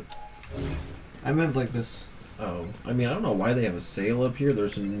little bit. I meant like this. Oh, I mean, I don't know why they have a sail up here.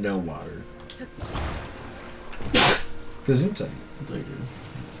 There's no water. Gesundheit. Thank you.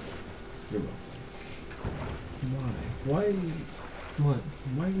 You're welcome. Why? What?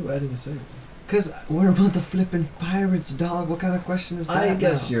 Why are you adding a sail? Cause we're about the flippin' pirates, dog. What kind of question is that? I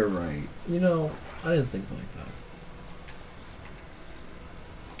guess now? you're right. You know, I didn't think like that.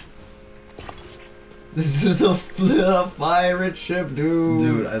 This is a pirate ship, dude.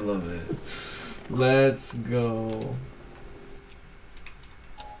 Dude, I love it. Let's go.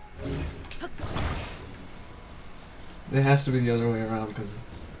 It has to be the other way around because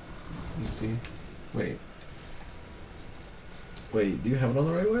you see. Wait. Wait, do you have it on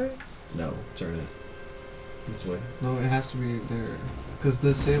the right way? No, turn it. This way. No, it has to be there. Because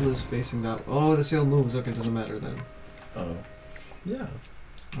the sail is facing that. Oh, the sail moves. Okay, doesn't matter then. Oh. Yeah.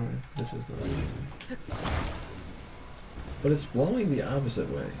 Alright, this is the right way. But it's blowing the opposite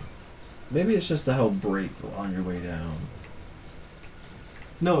way. Maybe it's just to help brake on your way down.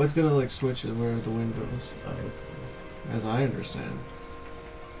 No, it's gonna like switch it where the wind goes. Oh, okay. As I understand.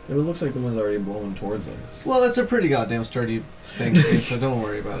 It looks like the wind's already blowing towards us. Well, it's a pretty goddamn sturdy thing, so don't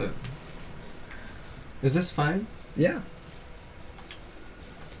worry about it. Is this fine? Yeah.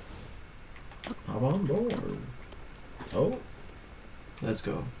 I'm on board. Oh, Let's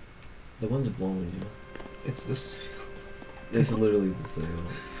go. the wind's blowing you. It's this. It's literally the sail.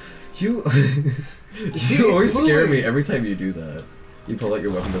 You, See, you always it's scare moving. me every time you do that. You pull out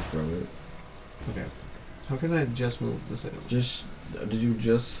your weapon to throw it. Okay. How can I just move the sail? Just, did you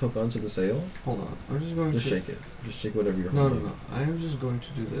just hook onto the sail? Hold on. I'm just going Just to. shake it. Just shake whatever you're No, no, holding. no. I am just going to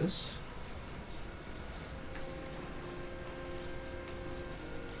do this.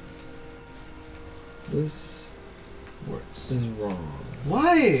 This Works. is wrong.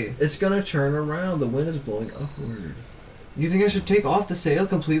 Why? It's gonna turn around. The wind is blowing upward. You think I should take off the sail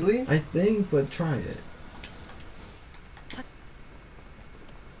completely? I think, but try it.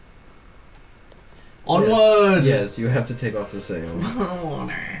 Onward! Yes, you have to take off the sail.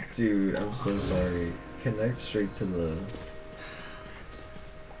 Dude, I'm so sorry. Connect straight to the...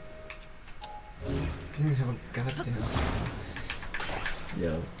 I don't even have a goddamn sail.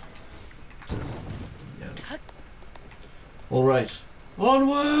 Yeah. Just... Yeah. Alright.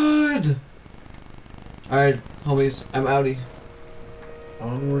 Onward! Alright, homies. I'm outie.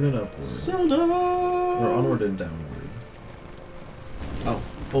 Onward and upward. Zelda! Or onward and downward.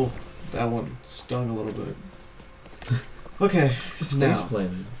 Oh, that one stung a little bit. Okay, Just now. face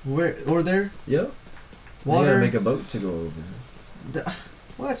planted. Where? Over there? Yep. You Water? gotta make a boat to go over.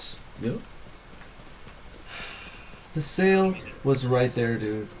 What? Yep. The sail was right there,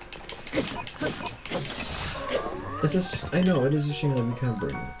 dude. It's just, I know, it is a shame that we can't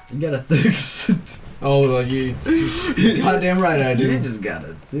bring it. You got a thick stick. Oh, well, you goddamn right I do. You just got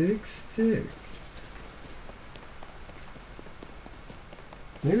a thick stick.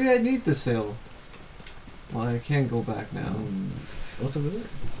 Maybe I need the sail. Well, I can't go back now. What's over there?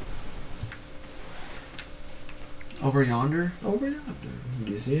 Over yonder? Over yonder.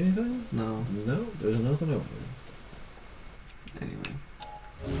 Do you see anything? No. No, there's nothing over there. Anyway.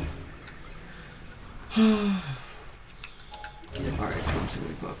 Alright, come to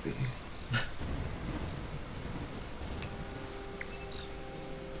me, puppy.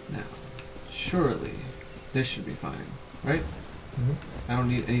 Now, surely this should be fine, right? I don't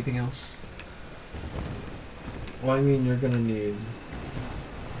need anything else. Well, I mean, you're gonna need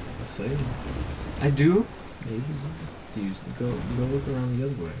a sail. I do? Maybe. Do you go look around the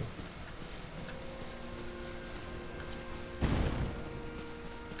other way?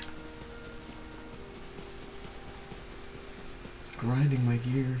 It's grinding my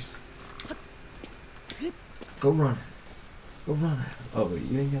gears. Go run. Go run. Oh wait,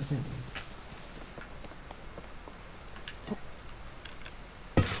 you ain't got sand.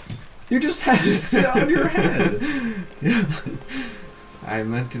 You just had it sit on your head. Yeah. I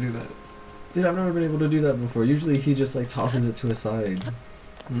meant to do that. Dude, I've never been able to do that before. Usually he just like tosses it to his side.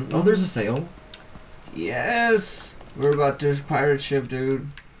 Oh, there's a sail. Yes! We're about to pirate ship, dude.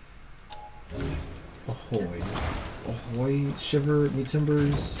 Ahoy. Ahoy, shiver, me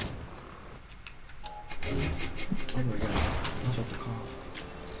timbers. Oh my god, I was about to cough.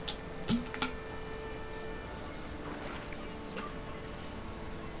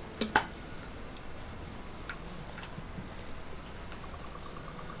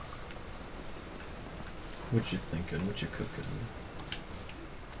 What you thinking? What you cooking?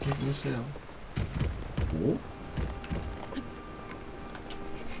 Take the sail. Cool.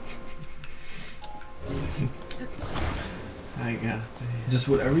 I got it. Just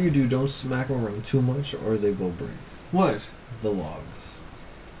whatever you do, don't smack them around too much or they will break. What? The logs.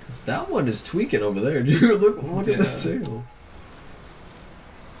 That one is tweaking over there, dude. Look at Yeah. the sail.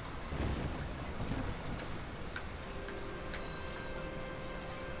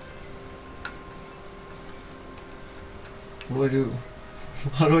 What do I do?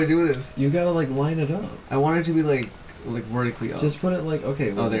 How do I do this? You gotta like line it up. I want it to be like vertically up. Just put it like,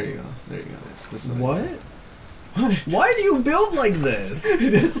 okay. Oh, there you go. There you go. This is What? Why do you build like this?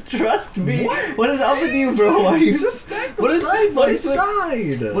 Just trust me. What? What is up with you, bro? Why are you Just stack them What is- side what by is with-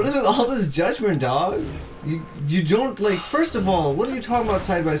 side. What is with all this judgment, dog? You don't like. First of all, what are you talking about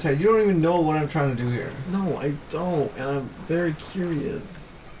side by side? You don't even know what I'm trying to do here. No, I don't, and I'm very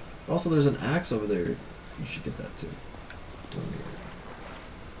curious. Also, there's an axe over there. You should get that too. Don't need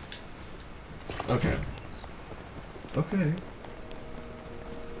it. Okay. Okay.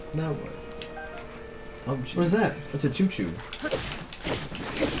 Now what? Oh, What's that? That's a choo-choo.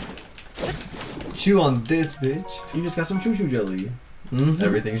 Chew on this, bitch. You just got some choo-choo jelly. Mm-hmm.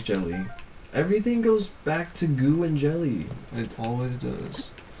 Everything's jelly. Everything goes back to goo and jelly. It always does.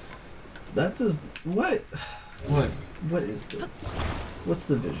 That does... What? What? What is this? What's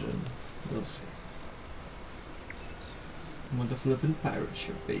the vision? Let's see. I'm on the flippin' pirate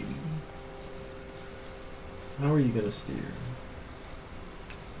ship, baby. How are you gonna steer?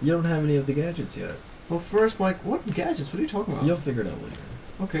 You don't have any of the gadgets yet. Well, first, Mike, what gadgets? What are you talking about? You'll figure it out later.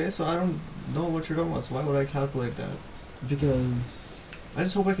 Okay, so I don't know what you're talking about, so why would I calculate that? Because... I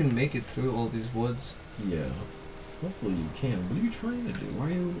just hope I can make it through all these woods. Yeah. Hopefully you can. What are you trying to do? Why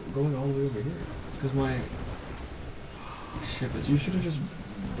are you going all the way over here? Because my ship is... You should have just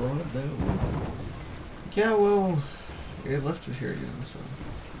brought that with you. Yeah, well, I left it here again, so...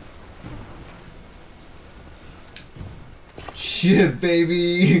 Shit,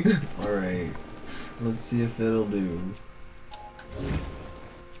 baby! Alright. Let's see if it'll do.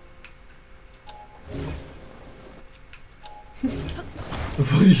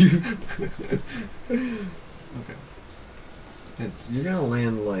 What are you... Okay. You're gonna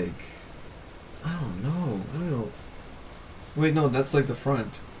land like... I don't know. Wait, no, that's like the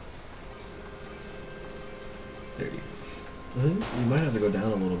front. There you go. I think you might have to go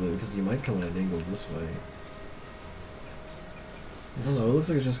down a little bit because you might come at an angle this way. I don't know, it looks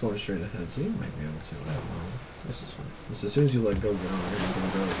like it's just going straight ahead, so you might be able to. I don't know. This is fun. Just as soon as you let go, get on there, you're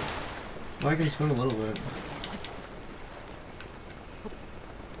gonna go. Well, I can swim a little bit.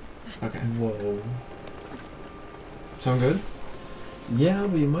 Okay. Whoa. Sound good? Yeah,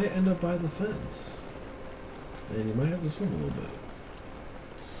 but you might end up by the fence. And you might have to swim a little bit.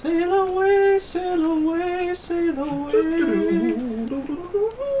 Sail away, sail away, sail away.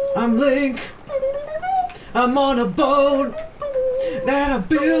 I'm Link. I'm on a boat that I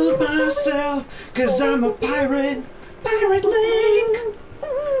built myself. Cause I'm a pirate, Pirate Link.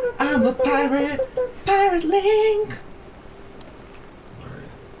 I'm a pirate, Pirate Link. Alright.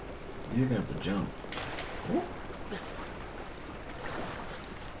 You're gonna have to jump.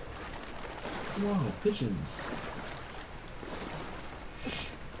 Wow, pigeons.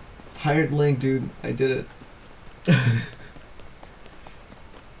 Pirate Link, dude. I did it.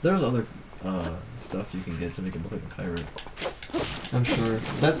 There's other stuff you can get to make him look like a pirate. I'm sure.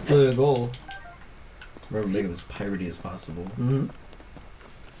 That's the goal. Remember, make him as piratey as possible. Mm-hmm.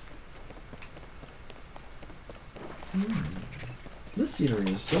 This scenery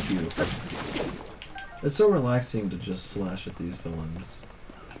is so beautiful. It's so relaxing to just slash at these villains.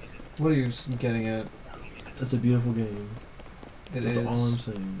 What are you getting at? It's a beautiful game. That's That's all I'm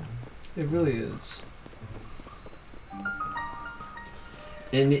saying. It really is.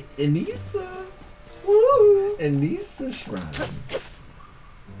 Anissa! Woo! Anissa Shrine.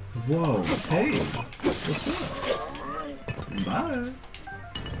 Whoa, hey! What's up? Bye!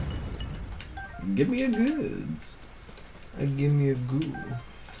 Give me a goods. Give me a goo.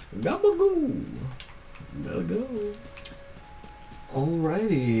 Gabagoo! Gotta go.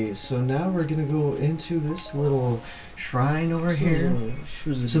 Alrighty, so now we're gonna go into this little shrine over here. So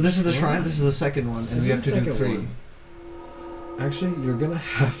this is the shrine, this is the second one, and we have to do 3. Actually, you're gonna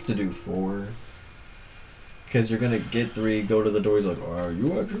have to do 4. Because you're gonna get 3, go to the door, he's like, oh,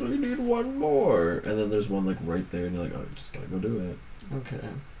 you actually need 1 more. And then there's one like right there, and you're like, oh, you just gotta go do it. Okay.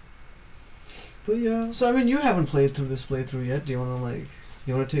 But yeah. So I mean, you haven't played through this playthrough yet. Do you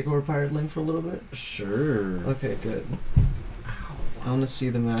wanna take over Pirate Link for a little bit? Sure. Okay, good. I wanna see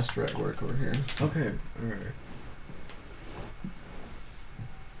the master at work over here. Okay, alright.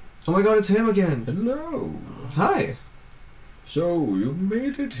 Oh my god, it's him again! Hello. Hi! So, you've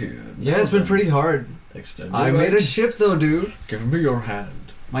made it here. Yeah, it's been pretty hard. Extend I your made a hand. ship though, dude. Give me your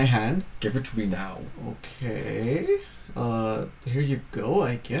hand. My hand? Give it to me now. Okay. Here you go,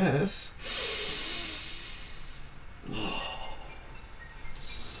 I guess.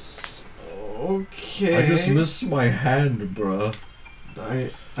 Okay. I just miss my hand, bruh.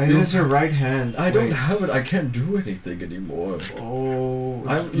 I miss your right hand. I don't Wait. have it. I can't do anything anymore. Oh,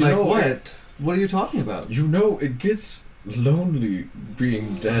 you like know, what? What are you talking about? You know, it gets lonely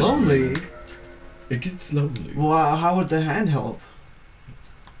being dead. Lonely? It gets lonely. Wow, how would the hand help?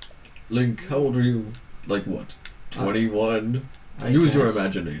 Link, how old are you? Like what? 21. I Use your guess.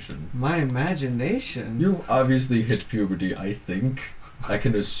 imagination. My imagination? You've obviously hit puberty, I think. I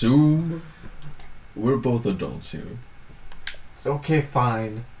can assume we're both adults here. It's okay,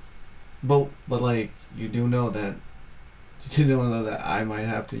 fine. But like, you do know that I might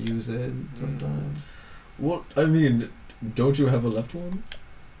have to use it sometimes. Well, I mean, don't you have a left one?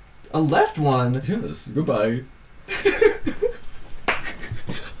 A left one? Yes. Goodbye.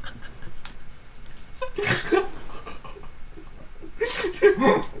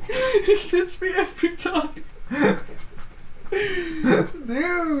 He hits me every time.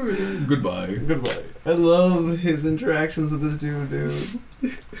 Dude. Goodbye. Goodbye. I love his interactions with this dude.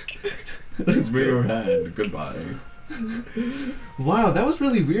 Let's be your hand. Goodbye. Wow, that was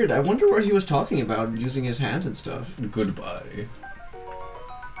really weird. I wonder what he was talking about using his hands and stuff. Goodbye.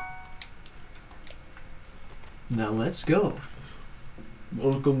 Now let's go.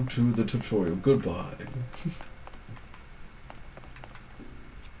 Welcome to the tutorial. Goodbye.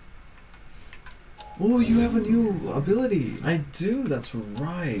 Oh, you have a new ability. I do, that's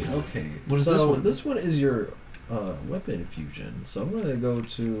right. Okay. What is so this one? This one is your weapon fusion. So I'm gonna go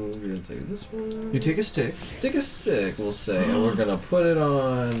to, we're gonna take this one. You take a stick. Take a stick, we'll say, and we're gonna put it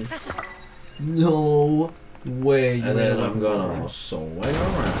on, No way. and then I'm gonna swing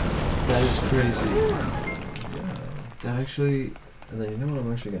around. That is crazy. Yeah. That actually. And then you know what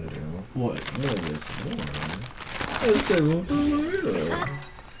I'm actually gonna do? What? I'm gonna get some more. Let's say we'll put it on.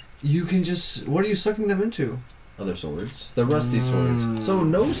 You can just. What are you sucking them into? Other swords. The rusty swords. So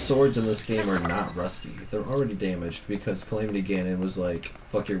no swords in this game are not rusty. They're already damaged because Calamity Ganon was like,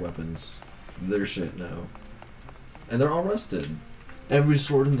 fuck your weapons. They're shit now. And they're all rusted. Every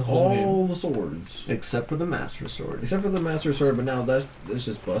sword in the whole game. All the swords. Except for the Master Sword. Except for the Master Sword, but now that's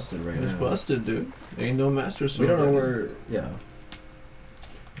just busted right now. It's busted, dude. Ain't no Master We Sword. don't know right where... Yeah.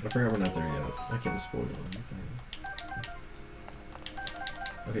 I forgot we're not there yet. I can't spoil anything.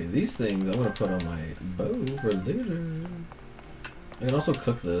 Okay, these things I'm gonna put on my bow for later. I can also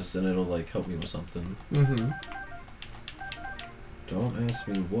cook this and it'll like help me with something. now. Mm-hmm. Don't ask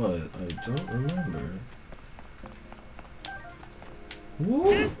me what. I don't remember.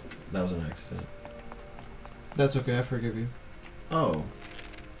 Woo! That was an accident. That's okay, I forgive you. Oh.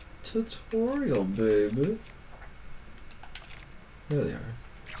 Tutorial, baby. There they are.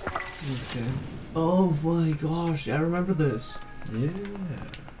 Okay. Oh my gosh, I remember this. Yeah.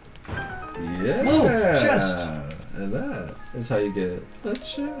 Yeah. Whoa, chest! And that is how you get a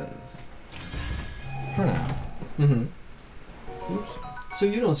chest. For now. Mm-hmm. Oops. So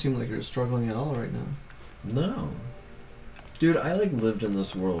you don't seem like you're struggling at all right now. No. Dude, I like lived in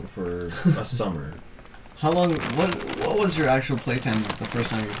this world for a summer. How long? What was your actual playtime the first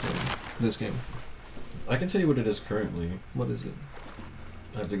time you played this game? I can tell you what it is currently. What is it?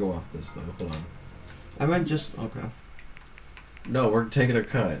 I have to go off this though. Hold on. I meant just okay. No, we're taking a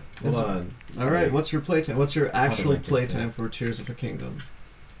cut. Hold It's- on. All right. What's your playtime? What's your actual I get playtime that? for Tears of a Kingdom?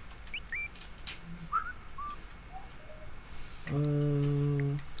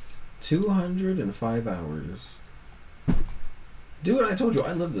 205 hours. Dude, I told you,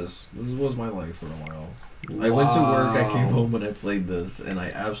 I lived this. This was my life for a while. I went to work, I came Wow. home, and I played this, and I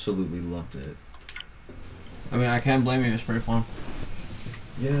absolutely loved it. I mean, I can't blame you. It's pretty fun.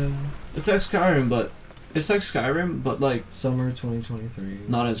 Yeah. It's like Skyrim, but like Summer 2023.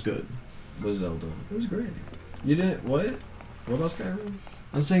 not as good. Was Zelda. It was great. You didn't... What? What about Skyrim?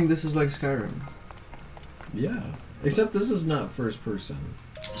 I'm saying this is like Skyrim. Yeah. Except this is not first person.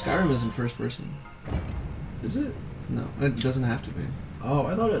 Skyrim isn't first person. Is it? No, it doesn't have to be. Oh,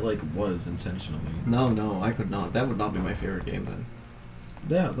 I thought it, like, was intentionally. No, I could not. That would not be my favorite game then.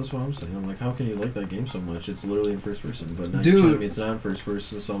 Yeah, that's what I'm saying. I'm like, how can you like that game so much? It's literally in first person, but now Dude. you're telling me it's not in first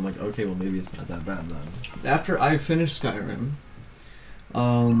person, so I'm like, okay, well maybe it's not that bad then. After I finished Skyrim,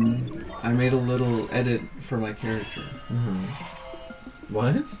 I made a little edit for my character. Mm-hmm.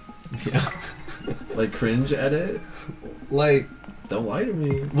 What? Yeah. Like cringe edit? Like, Don't lie to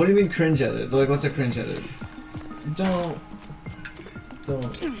me. what do you mean cringe edit? Like, what's a cringe edit? Don't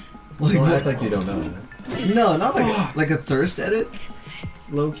Like, don't what- act like you don't know. No, not like a thirst edit.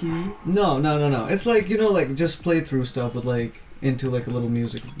 Low key. No. It's like, like just play through stuff, but like into like a little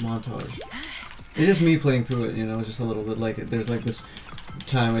music montage. It's just me playing through it, just a little bit. Like there's like this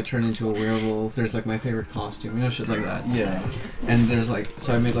time I turn into a werewolf. There's like my favorite costume, shit like that. Yeah. And there's like,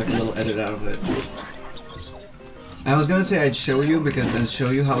 so I made like a little edit out of it. I was gonna say I'd show you and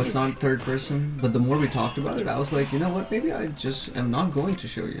show you how it's not third person, but the more we talked about it, I was like, you know what? Maybe I just am not going to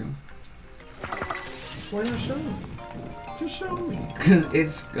show you. Why not show me? Just show me. Because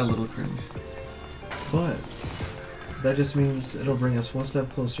it's a little cringe. But that just means it'll bring us one step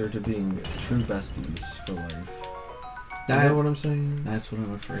closer to being true besties for life. You know what I'm saying? That's what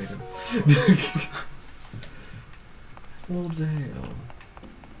I'm afraid of. Well, damn.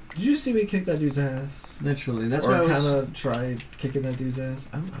 Did you see me kick that dude's ass? Literally, that's Or why I was. kind of tried kicking that dude's ass.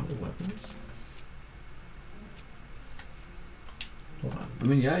 I'm out of weapons. Hold on. I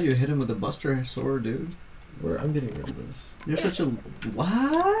mean, yeah, you hit him with a buster sword, dude. I'm getting rid of this. You're such a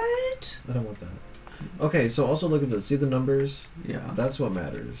what? I don't want that. Okay, so also look at this. See the numbers? Yeah, That's what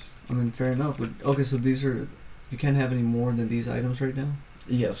matters. I mean, fair enough. But okay, so these are. You can't have any more than these items right now.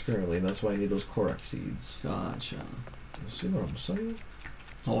 Yes, currently. That's why I need those Korok seeds. Gotcha. You see what I'm saying?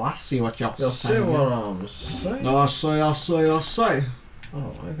 Oh, I see what y'all You see saying. what I'm saying? I say.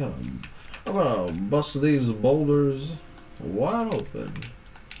 Oh, I'm gonna bust these boulders wide open.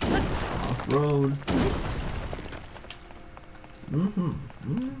 Off road.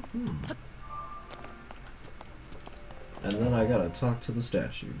 And then I gotta talk to the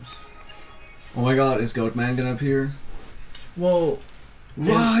statues. Oh my God, is Goatman gonna appear? Well,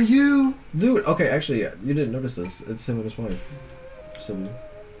 Why you? dude. Okay, actually, yeah, you didn't notice this. It's him and his wife. So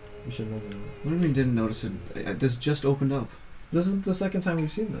you should know that. What do you mean didn't notice it? This just opened up. This is the second time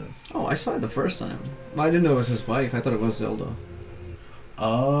we've seen this. Oh, I saw it the first time. I didn't know it was his wife. I thought it was Zelda.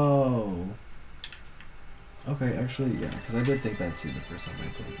 Oh. Okay, actually, yeah, because I did think that too the first time I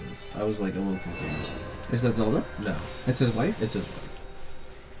played this. I was like a little confused. Is that Zelda? No, It's his wife? it's his wife.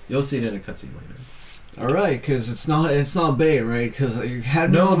 You'll see it in a cutscene later. Alright, because it's not Bay, right? Because you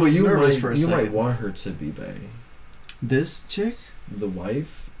had me No, but you nervous might for a you second. might want her to be Bae. This chick? The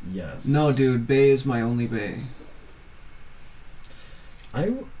wife, yes. No, dude, Bay is my only Bay.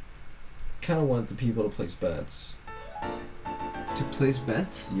 I kind of want the people to place bets. To place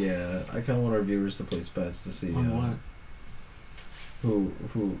bets? Yeah, I kind of want our viewers to place bets to see On what?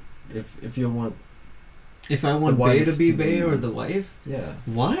 who if you want. If I want The Bay wife to be to Bay be- or the wife? Yeah.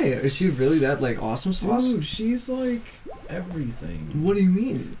 Why? Is she really that, like, awesome sauce? Dude, she's like everything. What do you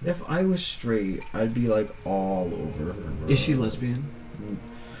mean? If I was straight, I'd be like all over her. Bro. Is she lesbian?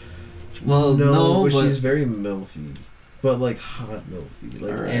 Well, no, but but- she's very milfy, but like hot milfy,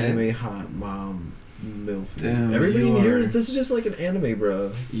 like Alright. anime hot mom milfy. Damn, Everybody you in here are- this is just like an anime,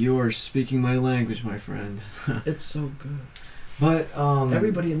 bro. You're speaking my language, my friend. It's so good. But,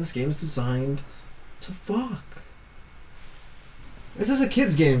 Everybody in this game is designed to fuck. This is a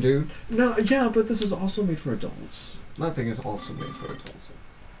kid's game, dude. No, yeah, but this is also made for adults. Nothing is also made for adults.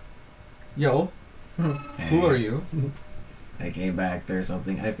 Yo, who are you? I came back. There's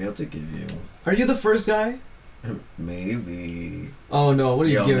something I failed to give you. Are you the first guy? Maybe. Oh no, what are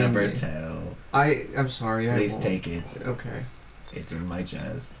you You'll giving never me? tell. I'm sorry, I Please won't. take it. Okay. It's in my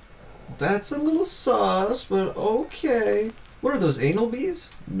chest. That's a little sus, but okay. What are those, anal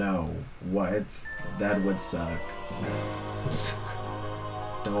bees? No. What? That would suck.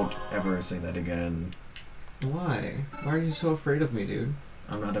 Don't ever say that again. Why? Why are you so afraid of me, dude?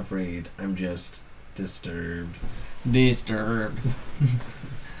 I'm not afraid. I'm just disturbed. Disturbed.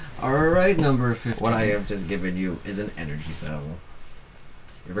 Alright, number 15. What I have just given you is an energy cell.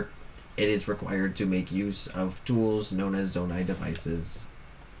 It is required to make use of tools known as Zonai devices.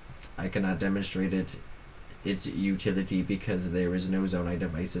 I cannot demonstrate its utility because there is no Zonai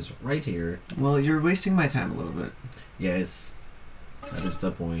devices right here. Well, you're wasting my time a little bit. Yes, that is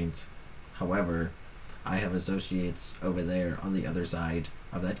the point. However, I have associates over there on the other side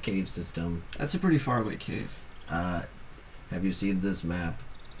of that cave system. That's a pretty far away cave. Have you seen this map?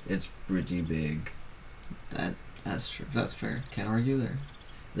 It's pretty big. That's true. That's fair. Can't argue there.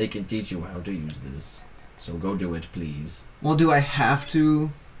 They can teach you how to use this. So go do it, please. Well, do I have to?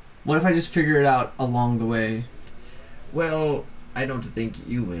 What if I just figure it out along the way? Well, I don't think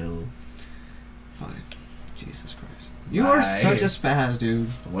you will. Fine. Jesus Christ. You are such a spaz, dude.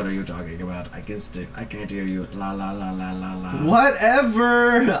 What are you talking about? I can't hear you. La la la la la la.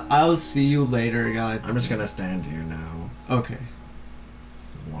 Whatever! I'll see you later, God. I'm just gonna stand here now, Okay.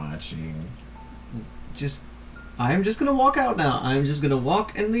 watching. I'm just gonna walk out now. I'm just gonna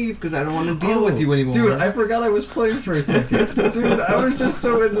walk and leave because I don't want to deal with you anymore. Dude, I forgot I was playing for a second. Dude, I was just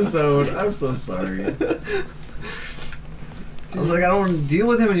so in the zone. I'm so sorry. I was like, I don't want to deal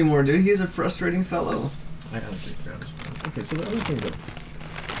with him anymore, dude. He's a frustrating fellow. I gotta figure out his phone. Okay, so the other thing that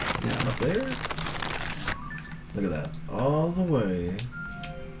up there. Look at that. All the way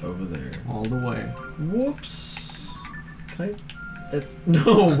over there. All the way. Whoops. Can I? It's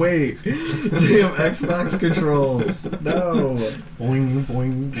no wait. Damn Xbox controls. No. Boing,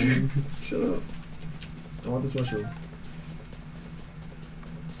 boing, boing. Shut up. I want this mushroom.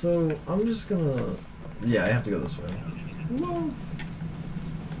 So I'm just gonna. Yeah, I have to go this way. Whoa.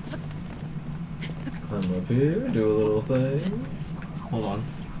 Climb up here, do a little thing. Hold on.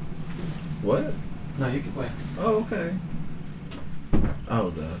 What? No, you can play. Oh, okay. Oh,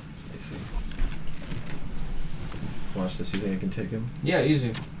 I see. Watch this. You think I can take him? Yeah,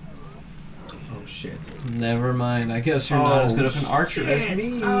 easy. Oh shit. Never mind. I guess you're not as good of an archer as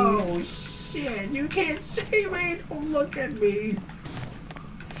me. Oh shit! You can't see me! Don't look at me!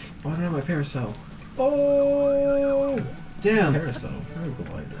 Oh, I don't have my parasol. Oh! Damn. Parasol. Very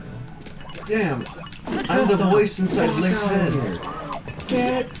glider. Damn. I'm the voice inside Link's head.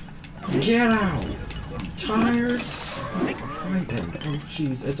 Get out! I'm tired. I'm frightened. Oh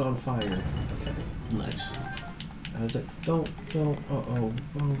jeez, it's on fire. Okay. Nice. I was like, don't. Oh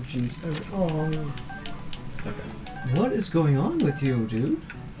jeez. Oh. Okay. What is going on with you, dude?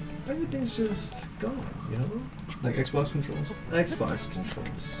 Everything's just gone, you know? Like Xbox controls? Xbox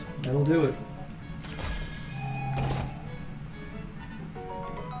controls. That'll do it.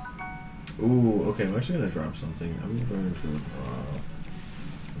 Ooh, okay, I'm actually gonna drop something. I'm going to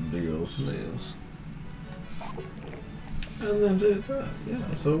deals. And then did that.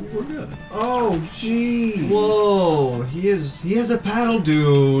 Yeah, so we're good. Oh jeez. Whoa, he has a paddle,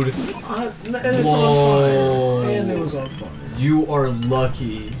 dude. And it's on fire. And it was on fire. You are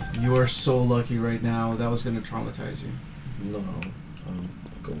lucky. You are so lucky right now. That was gonna traumatize you. No, I'm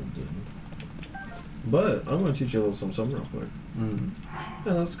golden. But I'm gonna teach you a little something real quick. Mm.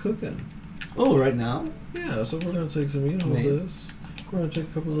 And that's cooking. Oh, right now? Yeah, so we're gonna take some, you know, Neat. this. We're gonna take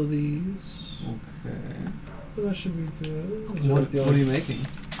a couple of these. Okay. But that should be good. What are you making?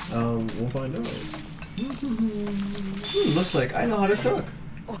 We'll find out. Looks like I know how to cook.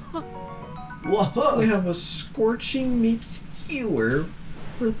 We Whoa! have a scorching meat skewer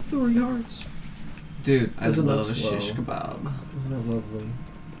for 3 hearts. Dude, I Isn't that love a slow? shish kebab. Isn't that lovely?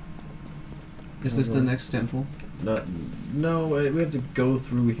 Is this the next temple? No, we have to go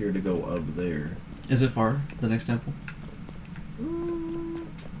through here to go up there. Is it far, the next temple?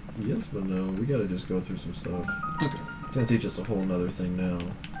 Yes, but no. We gotta just go through some stuff. Okay. It's gonna teach us a whole nother thing now.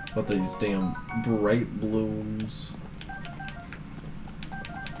 About these damn bright blooms.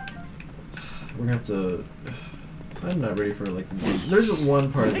 We're gonna have to... I'm not ready for, like... There's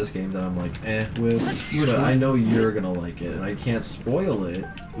one part of this game that I'm like, with. Which but one? I know you're gonna like it, and I can't spoil it.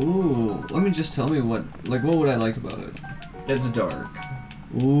 Ooh, let me just tell me what would I like about it? It's dark.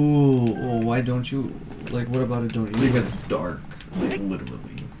 Ooh, well, why don't you, like, what about it don't I you think like? it's dark. Like, literally.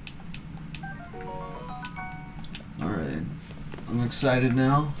 Alright, I'm excited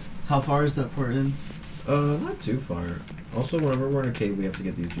now. How far is that part in? Not too far. Also, whenever we're in a cave, we have to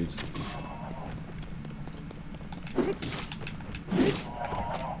get these dudes.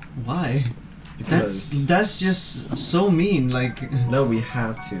 Why? Because... That's just so mean, like... No, we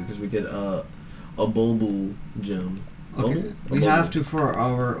have to, because we get a bulbul gem. Okay, Bulbul? we A have bulbul. to for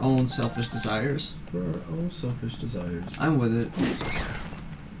our own selfish desires. For our own selfish desires. I'm with it.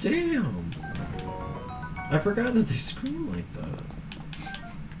 Damn! I forgot that they scream like that.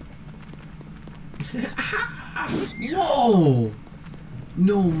 Whoa!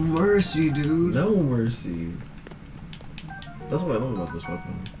 No mercy, dude. No mercy. That's what I love about this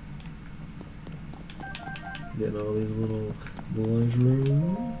weapon. Getting all these little mushrooms.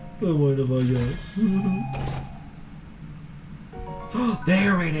 I wonder if I got.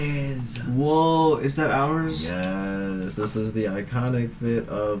 There it is! Whoa, is that ours? Yes, this is the iconic fit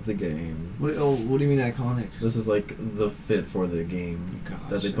of the game. What do you mean iconic? This is like the fit for the game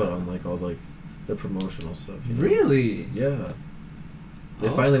that they put on like all like the promotional stuff. You know? Really? Yeah. They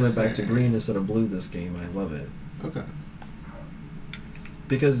finally went back to Okay. green instead of blue this game. I love it. Okay.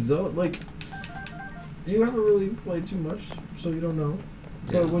 Because like you haven't really played too much, so you don't know.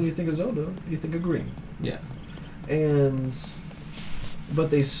 Yeah. But when you think of Zelda, you think of green. Yeah. But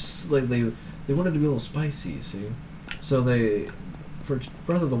they wanted to be a little spicy, see? So they, for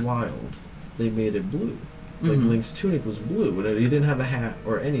Breath of the Wild, they made it blue. Like Mhm. Link's tunic was blue, and he didn't have a hat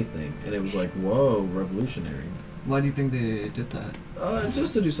or anything, and it was like, whoa, revolutionary. Why do you think they did that?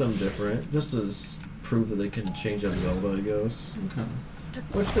 Just to do something different, just to prove that they can change up Zelda, I guess. Okay.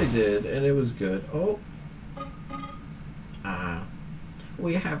 Which they did, and it was good. Oh.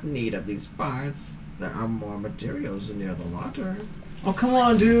 We have need of these parts. There are more materials near the water. Oh, come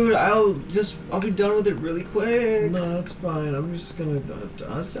on, dude. I'll be done with it really quick. No, it's fine. I'm just gonna...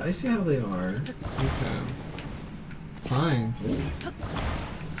 I see how they are. Okay. Fine.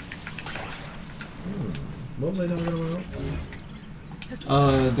 What was I talking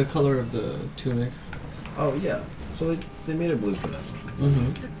about? The color of the tunic. Oh, yeah. So they made it blue for them.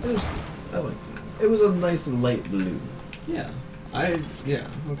 Mm-hmm. I liked it. It was a nice light blue. Yeah. Yeah,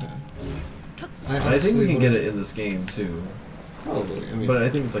 okay. I think we can get it in this game, too. Probably. I mean, But I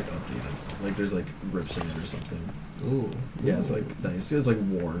think it's like updated. Like there's like rips in it or something. ooh. Yeah, it's like nice. It's like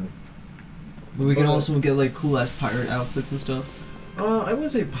worn. But we can But- also get like cool ass pirate outfits and stuff. I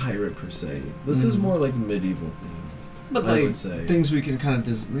wouldn't say pirate per se. This is more like medieval themed. But I like would say. things we can kind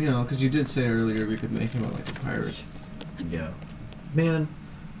of, you know, because you did say earlier we could make him like a pirate. Yeah. Man,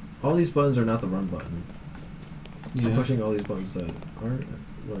 all these buttons are not the run button. Yeah. I'm pushing all these buttons that aren't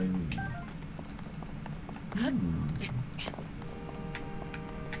what I need.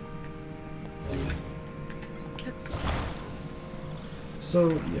 So,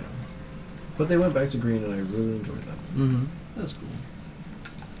 yeah. But they went back to green and I really enjoyed that. Mm-hmm. That's cool.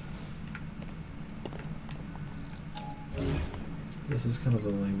 This is kind of a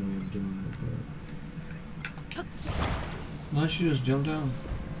lame way of doing it, Why don't you just jump down?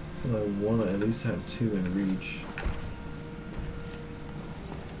 but I want to at least have 2 in reach.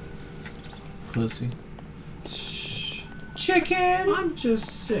 Pussy. Shh. Chicken! I'm just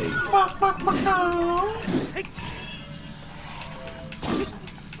saying.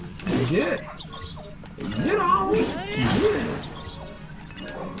 Get on!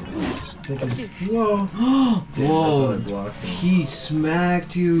 Whoa! Damn, Whoa! I blocked him. He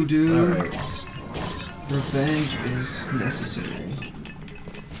smacked you, dude. Alright. Revenge is necessary.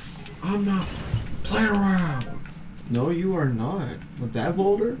 I'm not playing around. No, you are not. With that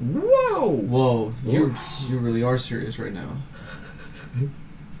boulder? Whoa! Whoa, you Oops. really are serious right now.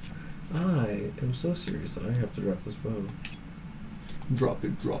 I am so serious that I have to drop this bow. Drop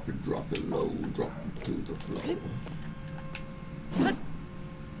it low, drop it to the floor. No, I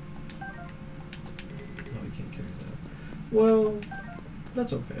can't carry that. Well,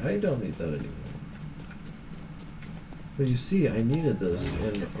 that's okay. I don't need that anymore. But you see, I needed this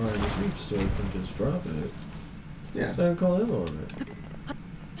in arm's reach so I can just drop it. Yeah. So I can call him on it.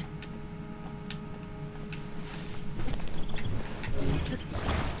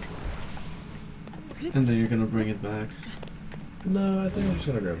 And then you're gonna bring it back. No, I think I'm just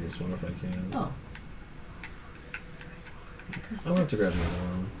gonna grab this one if I can. Oh. I'm gonna have to grab the other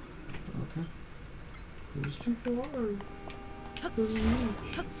one. Okay. It was too far.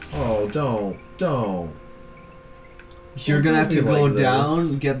 Oh, don't. You're gonna have to Don't be go like down,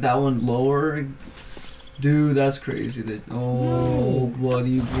 this. get that one lower. Dude, that's crazy. Oh,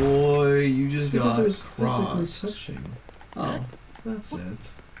 buddy boy, you just Because got it was physically crossed. touching. Oh. That's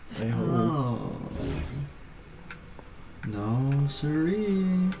it. I hope. Oh. No,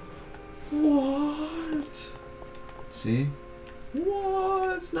 siree. What? See?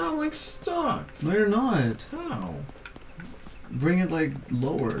 What? Now I'm like stuck. No, you're not. How? Bring it like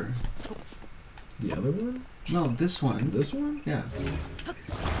lower. The other one? No, this one. This one? Yeah.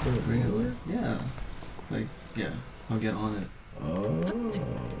 Bring it lower. Yeah. Like, yeah. I'll get on it.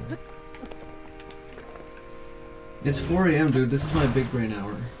 Oh. It's 4 a.m., dude. This is my big brain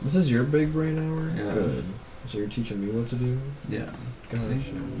hour. This is your big brain hour? Yeah. Good. So you're teaching me what to do? Yeah. Gotcha.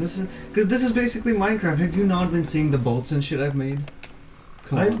 See? This is because this is basically Minecraft. Have you not been seeing the boats and shit I've made?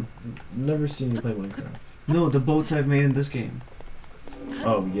 Come I've on. never seen you play Minecraft. No, the boats I've made in this game.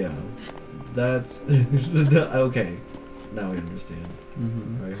 Oh, yeah. That's... okay. Now I understand.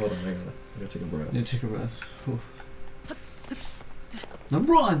 Mm-hmm. Alright, hold on. I gotta take a breath. Yeah, take a breath. Whew. Now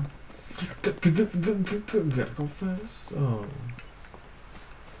run! Gotta go fast. Oh.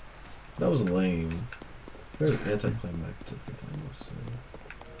 That was lame. Very anticlimactic, if I must say.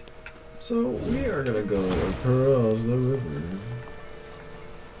 So, we are gonna go across the river.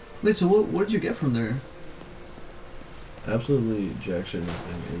 Wait, so what did you get from there? Absolutely jack shit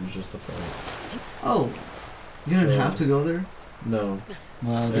nothing. It was just a fight. Oh, you didn't So- have to go there? No.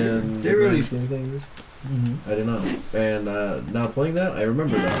 Wow, And they the really... grand scheme of things, I did not. And now playing that, I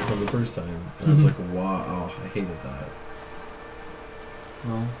remember that from the first time. And I was like, wow, I hated that.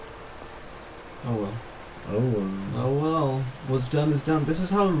 Well. Oh well. Oh, Oh well. What's done is done. This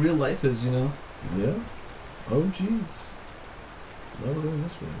is how real life is, you know? yeah. Oh, jeez. Now we're going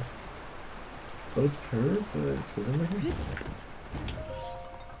this way. But it's perfect, because I'm right here.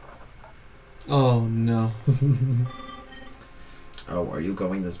 Oh no. Oh, are you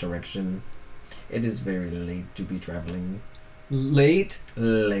going this direction? It is very late to be traveling. Late?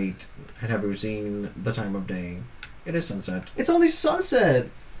 Late. Have you seen the time of day? It is sunset. It's only sunset.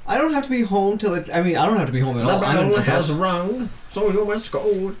 I don't have to be home till it's... I mean, I don't have to be home at The all. I'm in bell the has house. rung, so you must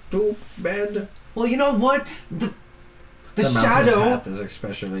go to bed. Well, you know what? The mountain shadow... path is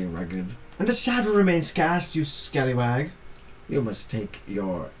especially rugged. And the shadow remains cast, you scallywag. You must take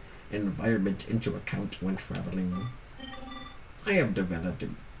your environment into account when traveling. I have developed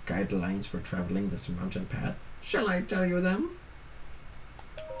guidelines for traveling this mountain path. Shall I tell you them?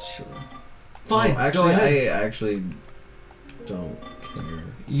 Sure. Fine, No, actually, go ahead. I actually don't care.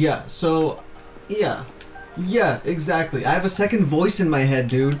 Yeah, so... Yeah. Yeah, exactly. I have a second voice in my head,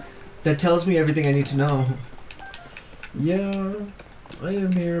 dude, that tells me everything I need to know. Yeah, I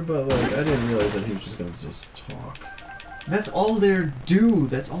am here, but like I didn't realize that he was just gonna just talk. That's all they do.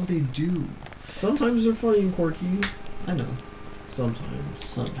 That's all they do. Sometimes they're funny and quirky. I know. Sometimes.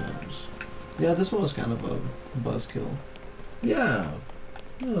 Sometimes. Yeah, this one was kind of a buzzkill. Yeah.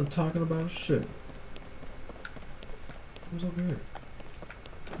 Yeah, talking about shit. What's up here?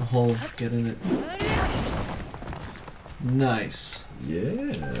 A hole. Get in it. Nice.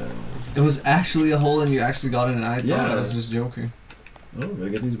 Yeah. It was actually a hole and you actually got in it. I thought I Yeah. was just joking. Oh, gotta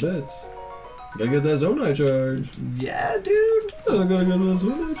get these bets. Gotta get that Zonai charge. Yeah, dude. I gotta get that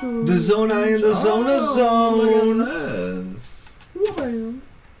Zonai charge. The Zonai in the Zona Zone. Look at this. Wham.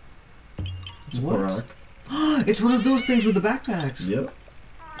 It's a What? Korok. It's one of those things with the backpacks. Yep.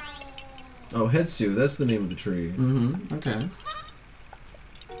 Oh, Hetsu, that's the name of the tree. Mm-hmm. Okay.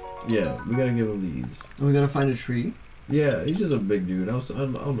 Yeah, we gotta give him these. And we gotta find a tree. Yeah, he's just a big dude. I'll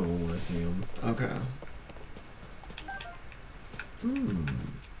know him when I see him. Okay. Hmm.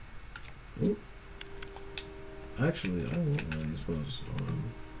 Oh. Actually, I don't want one of these bows on.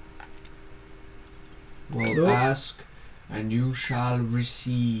 Well, Nope. ask and you shall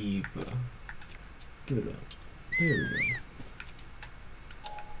receive. Give it that. There we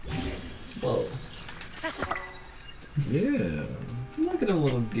go. Whoa. Yeah. Look at him,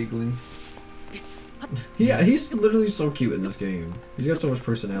 little giggling. Yeah, he's literally so cute in this game. He's got so much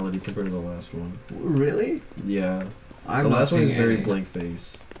personality compared to the last one. Really? Yeah. I'm The not last one seeing is very any. blank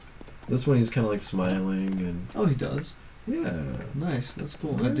face. This one he's kind of like smiling and Oh, he does. yeah. Nice. That's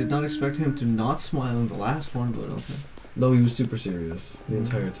cool. I did not expect him to not smile in the last one, but okay. No, he was super serious the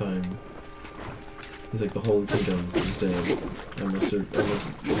entire time. He's like the whole kingdom is dead. I must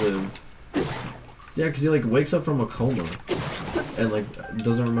live. Yeah, because he like wakes up from a coma and like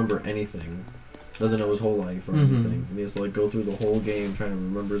doesn't remember anything. Doesn't know his whole life or anything. And he has to like go through the whole game trying to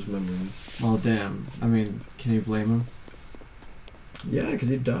remember his memories. Well, damn. I mean, can you blame him? Yeah, because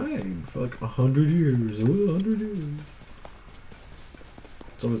he died for like 100 years. 100 years.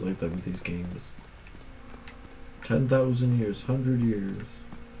 It's always like that with these games. 10,000 years, 100 years.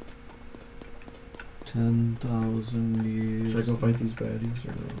 10,000 years. Should I go fight these baddies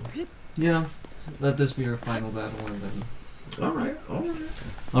or no? Yeah. Let this be our final battle and then. Alright, alright.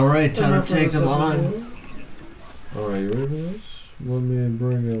 Alright, time to take them on. Alright, you ready for this? Let me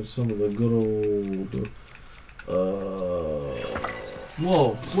bring out some of the good old.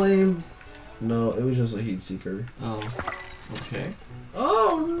 Whoa, flame. No, it was just a heat seeker. Oh. Okay.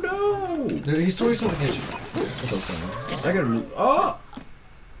 Oh no! Dude, he's throwing something at you. It's okay. I gotta. Oh!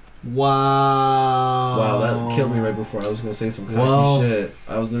 Wow. Wow, that killed me right before I was gonna say some cocky Wow. shit.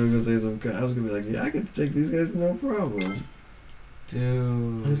 I was literally gonna say some. I was gonna be like, yeah, I could take these guys no problem.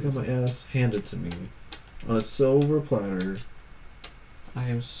 Dude. I just got my ass handed to me on a silver platter. I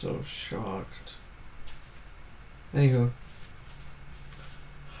am so shocked. Anywho.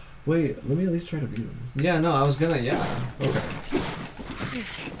 Wait, let me at least try to beat him. Yeah, no, I was gonna, yeah. Okay.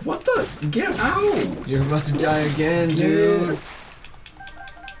 What the? Get out! You're about to die again, dude.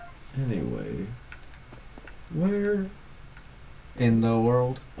 Anyway. Where? In the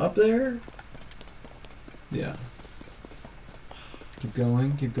world. Up there? Yeah. Keep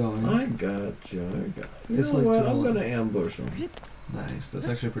going, keep going. I got you. I got you. It's Know like what? to the I'm left. gonna ambush him. Nice, that's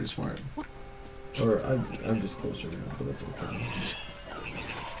actually pretty smart. Or I'm just closer now, but that's okay.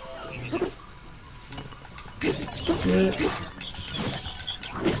 Get.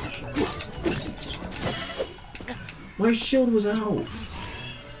 My shield was out.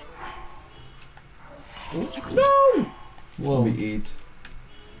 No! Whoa. We eat.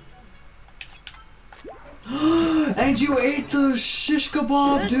 And you ate the shish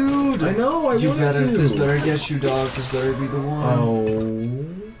kebab, dude! I know, I You wanted better, to. this better get you, dog. This better be the one.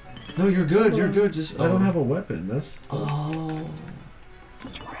 Oh. No, you're good, you're good. Just I don't have a weapon. That's Oh.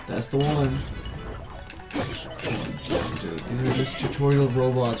 That's the one. Dude, these are just tutorial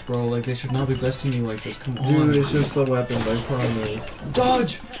robots, bro. Like, they should not be besting you like this. Come on. dude, it's just the weapon, I promise.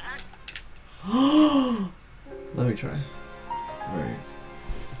 Dodge! Let me try. Alright.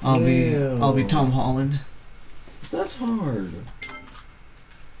 I'll be Damn. Tom Holland. That's hard.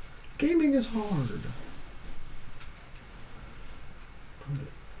 Gaming is hard.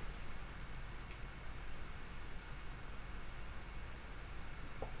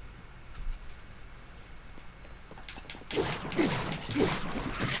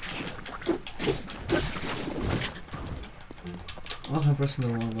 Oh, I'm pressing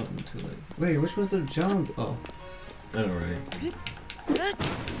the wrong button too late. Wait, which was the jump? Oh. I know, right?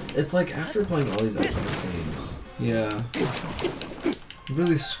 It's like after playing all these Xbox games. Yeah. It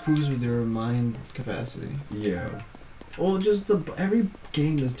really screws with your mind capacity. Yeah. Well, just every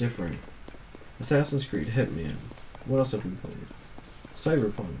game is different. Assassin's Creed, Hitman. What else have we played?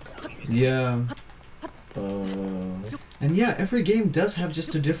 Cyberpunk. Yeah. Uh, And yeah, every game does have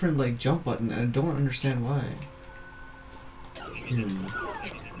just a different like jump button, and I don't understand why.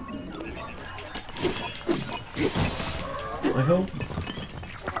 I hope.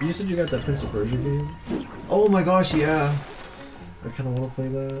 You said you got that Prince of Persia game? Oh my gosh, yeah. I kind of want to play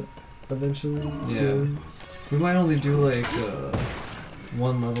that eventually. Yeah. Soon. We might only do like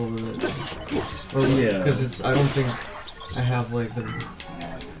one level with it. Or Yeah. Because it's. I don't think I have like the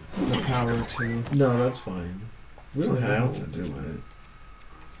power to. No, that's fine. We don't So have to do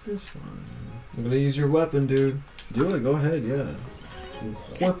it. It's fine. I'm gonna use your weapon, dude. Do it. Go ahead. Yeah.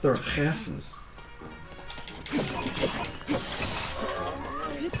 Whip their asses.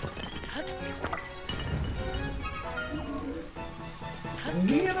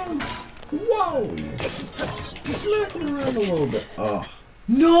 Get him! Whoa! Smack him around a little bit. Oh.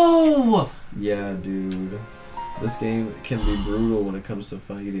 No! Yeah, dude. This game can be brutal when it comes to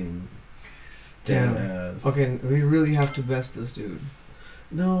fighting. Damn. Ass. Okay, we really have to best this dude.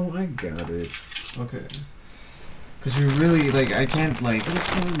 No, I got it. Okay. Cause we really like. I can't like. I just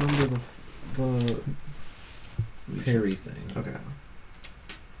can't remember the parry thing. Okay.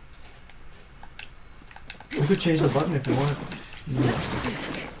 We could change the button if you want. Yeah.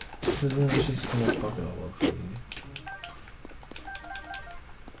 Because then it's just kind of fucking all up for me.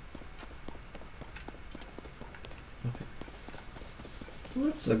 Okay.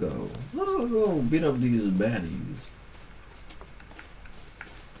 Let's go. Let's go beat up these baddies.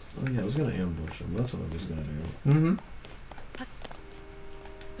 Oh yeah, I was gonna ambush them. That's what I was gonna do. Mm-hmm.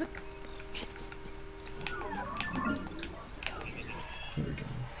 Here we go.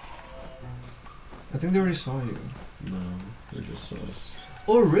 I think they already saw you. No, they're just sus.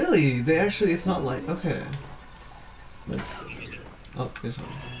 Oh really? They actually. It's not like. Okay. Like, Oh, they saw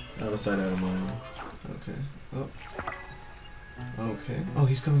you. out of sight, out of mind. Okay. Oh. Okay. Oh,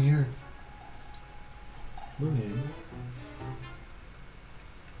 he's coming here. Okay.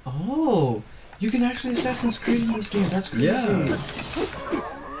 Oh, you can actually Assassin's Creed in this game. That's crazy. Yeah.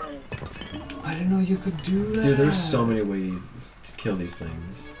 I didn't know you could do that. Dude, there's so many ways to kill these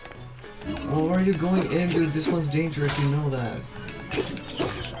things. Well, where are you going in, dude? This one's dangerous. You know that.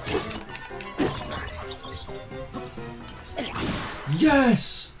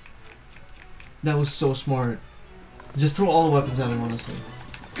 Yes. That was so smart. Just throw all the weapons at him, honestly.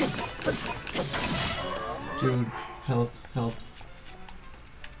 Dude, health, health.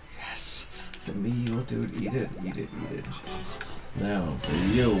 Yes. The meal, dude. Eat it, eat it, eat it. Now, for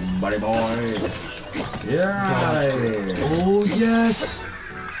you, buddy boy. Yeah. Oh, yes.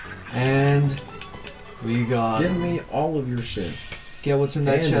 And we got... Give me all of your shit. Get what's in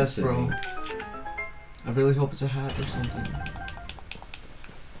that And chest, it's bro. in me. I really hope it's a hat or something.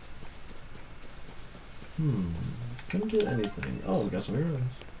 Couldn't get anything. Oh, we got some arrows.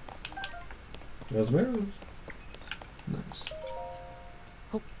 We got some arrows. Nice.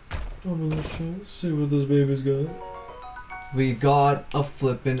 Oh, no, let's see what this baby's got. We got a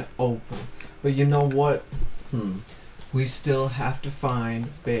flippin' opal. But you know what? We still have to find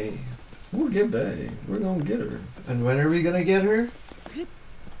Bae. We'll get Bae. We're gonna get her. And when are we gonna get her?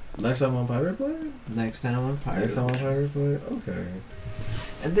 Next time on Pirate Play? Next time on Pirate. Next time on Pirate Play? Okay.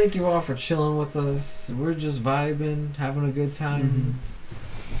 And thank you all for chilling with us. We're just vibing, having a good time.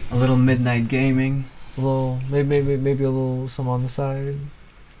 A little midnight gaming. A little, maybe a little some on the side.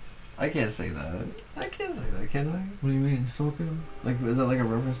 I can't say that. I can't say that, can I? What do you mean? Smoking? Like, is that like a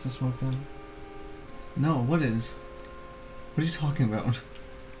reference to smoking? No, what is? What are you talking about?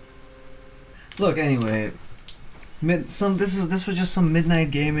 Look, anyway. This was just some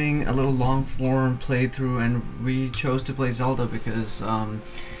midnight gaming, a little long form playthrough, and we chose to play Zelda because I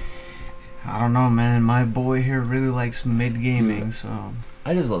don't know, man. My boy here really likes mid gaming, so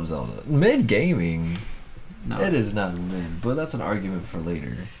I just love Zelda. Mid gaming. no. It is not mid, but that's an argument for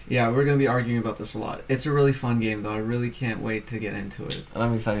later. Yeah, we're gonna be arguing about this a lot. It's a really fun game, though. I really can't wait to get into it. And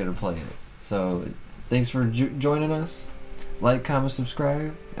I'm excited to play it. So, thanks for joining us. Like, comment,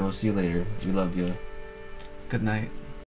 subscribe, and we'll see you later. We love you. Good night.